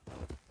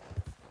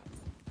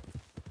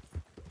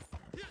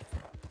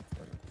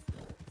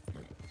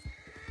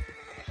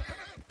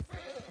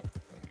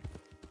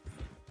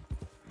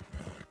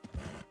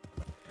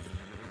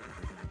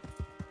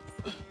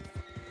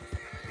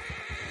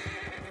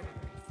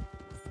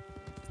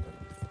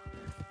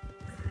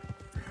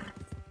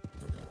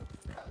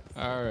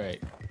 All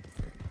right.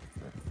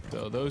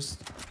 So those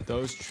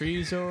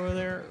trees over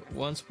there,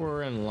 once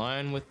we're in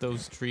line with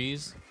those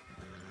trees,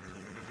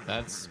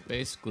 that's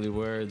basically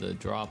where the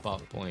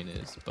drop-off point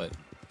is. But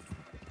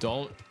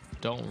don't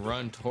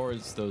run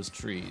towards those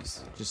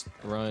trees. Just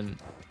run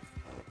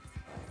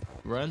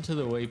to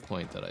the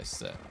waypoint that I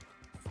set.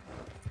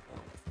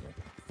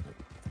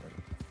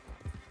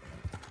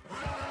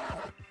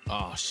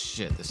 Oh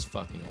shit, this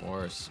fucking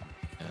horse.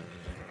 Man.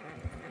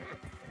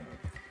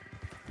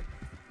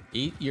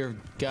 Eat your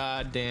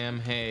goddamn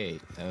hay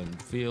and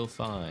feel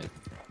fine.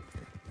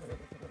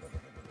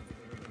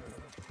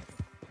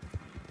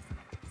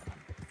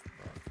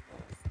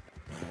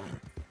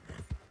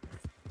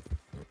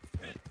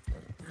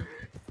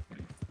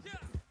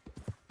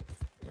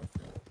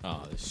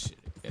 Oh, this shit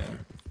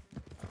again.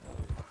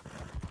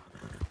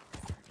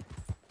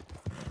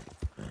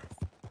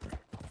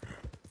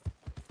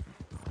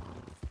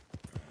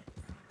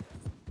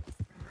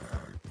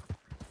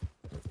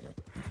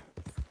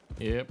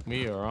 Yep,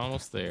 we are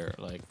almost there.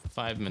 Like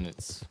 5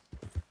 minutes.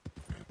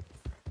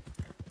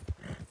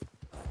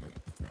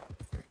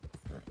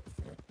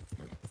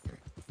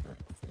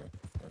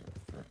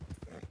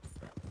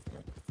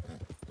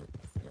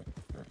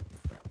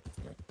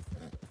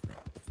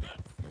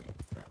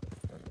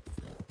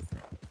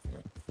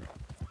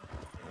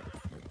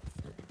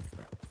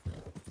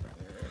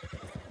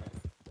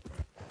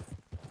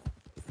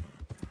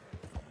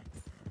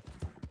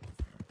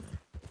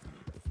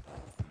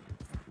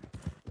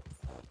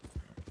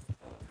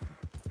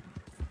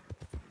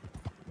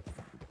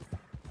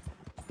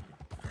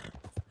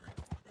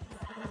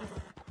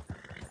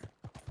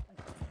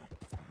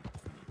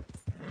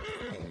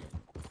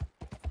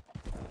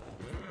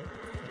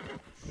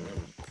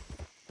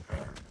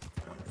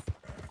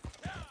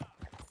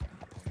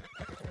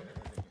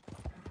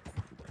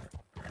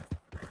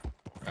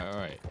 All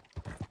right.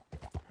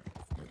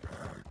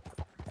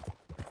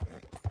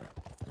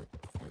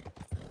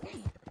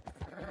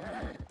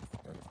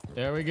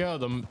 There we go.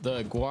 The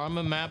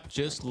Guarma map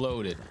just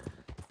loaded.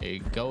 Hey,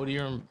 go to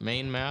your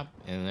main map,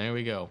 and there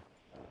we go.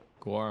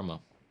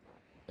 Guarma.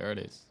 There it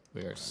is.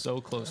 We are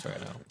so close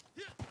right now.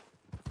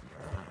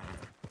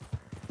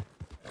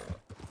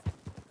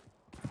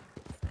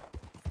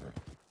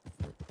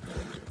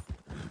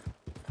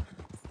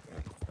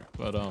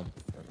 But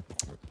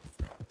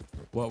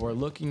what we're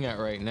looking at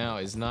right now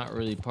is not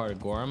really part of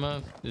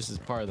Guarma. This is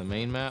part of the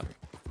main map.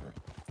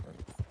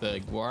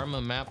 The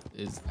Guarma map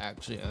is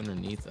actually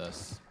underneath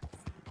us,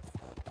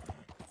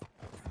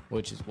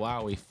 which is why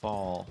we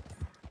fall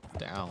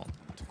down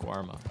to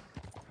Guarma.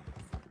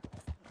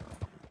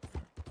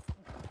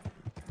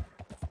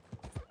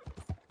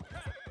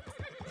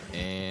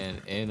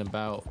 And in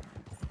about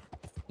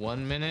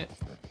 1 minute,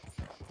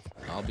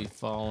 I'll be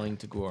falling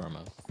to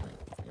Guarma.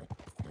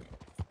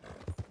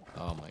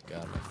 Oh my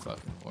god, my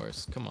fucking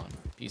horse. Come on,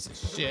 piece of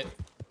shit.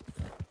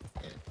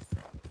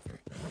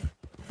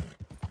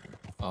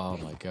 Oh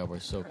my god, we're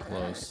so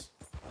close.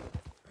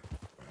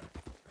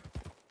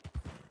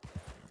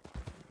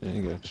 They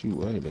got you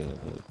way there.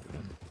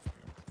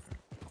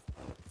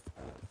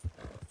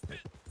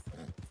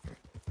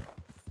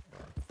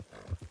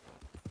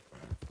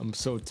 I'm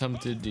so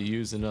tempted to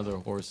use another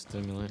horse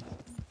stimulant.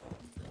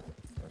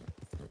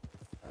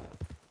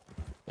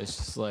 It's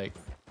just like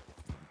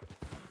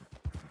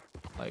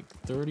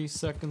 30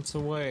 seconds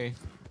away.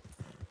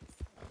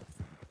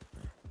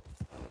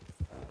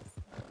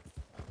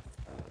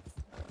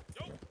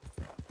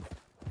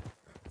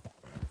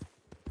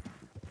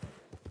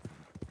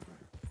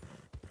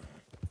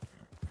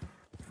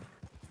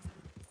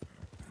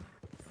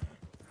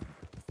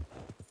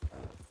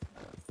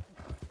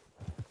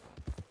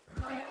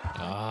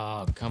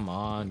 Ah, come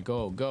on,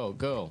 go, go,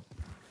 go.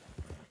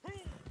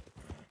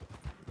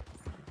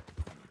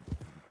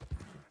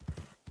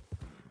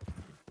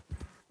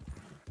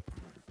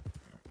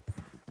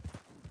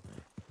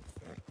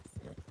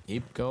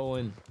 Keep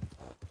going.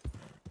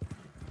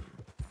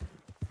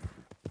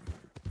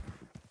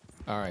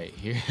 All right,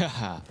 here.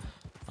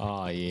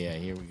 Oh yeah,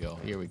 here we go.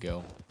 Here we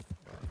go.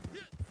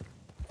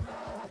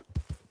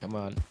 Come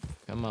on,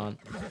 come on.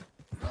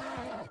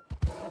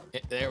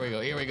 There we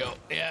go. Here we go.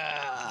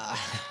 Yeah.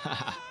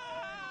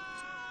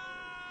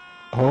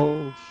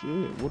 Oh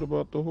shit! What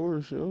about the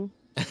horse, yo?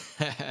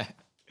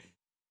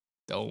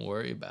 Don't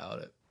worry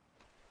about it.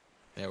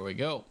 There we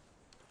go.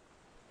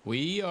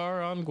 We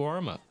are on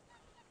Guarma.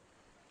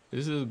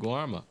 This is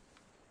Guarma.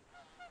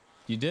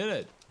 You did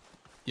it.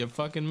 You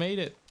fucking made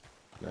it.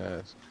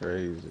 That's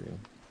crazy.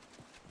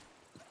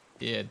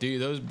 Yeah, dude,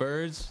 those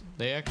birds,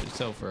 they actually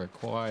sell for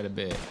quite a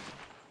bit.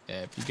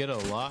 Yeah, if you get a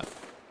lot,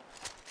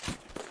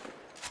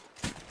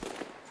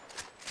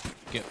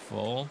 get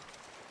full,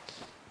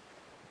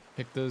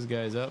 pick those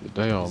guys up.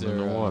 They all in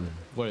the water.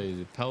 What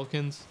is it,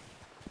 pelicans?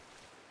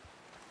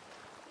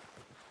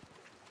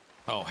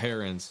 Oh,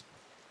 herons.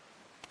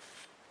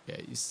 Yeah,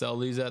 you sell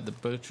these at the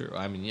butcher.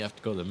 I mean, you have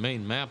to go to the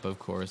main map, of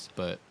course,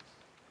 but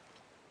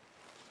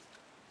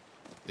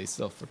they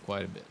sell for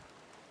quite a bit.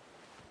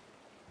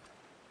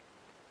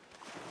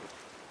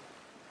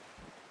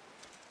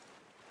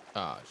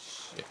 Ah,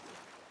 shit.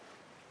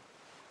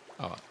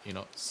 Oh, you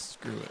know,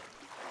 screw it.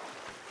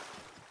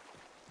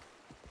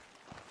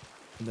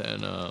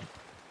 Then, I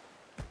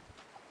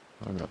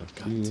got a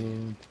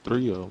few,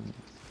 3 of them.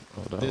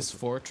 Oh, this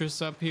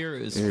fortress up here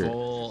is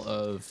full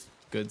of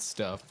good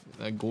stuff.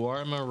 A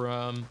Guarma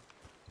rum,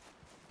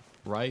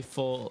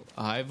 rifle,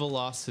 high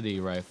velocity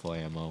rifle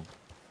ammo.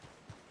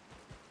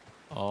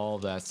 All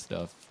that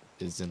stuff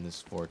is in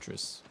this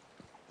fortress.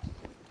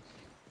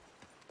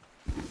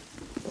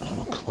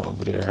 I'll come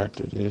over there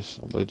after this.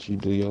 I'll let you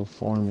do your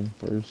farming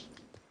first.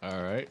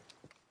 All right.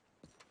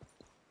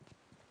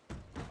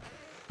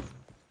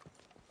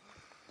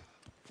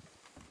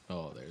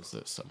 Oh, there's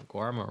some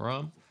Guarma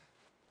rum.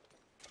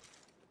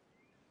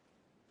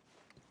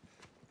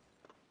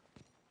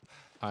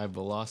 High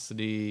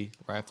velocity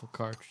rifle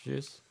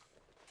cartridges.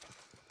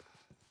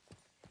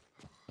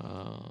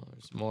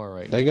 There's more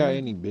right They here. got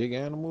any big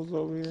animals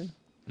over here?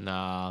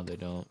 Nah, they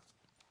don't.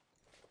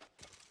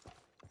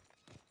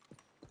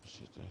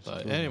 Shit,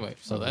 But cool. anyway,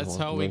 so that's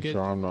how we get.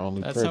 Sure I'm the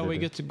only that's predator. how we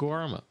get to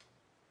Guarma.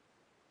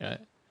 Yeah,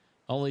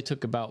 only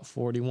took about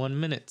 41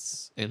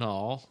 minutes in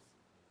all.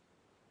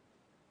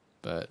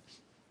 But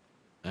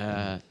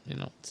you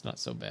know, it's not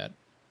so bad.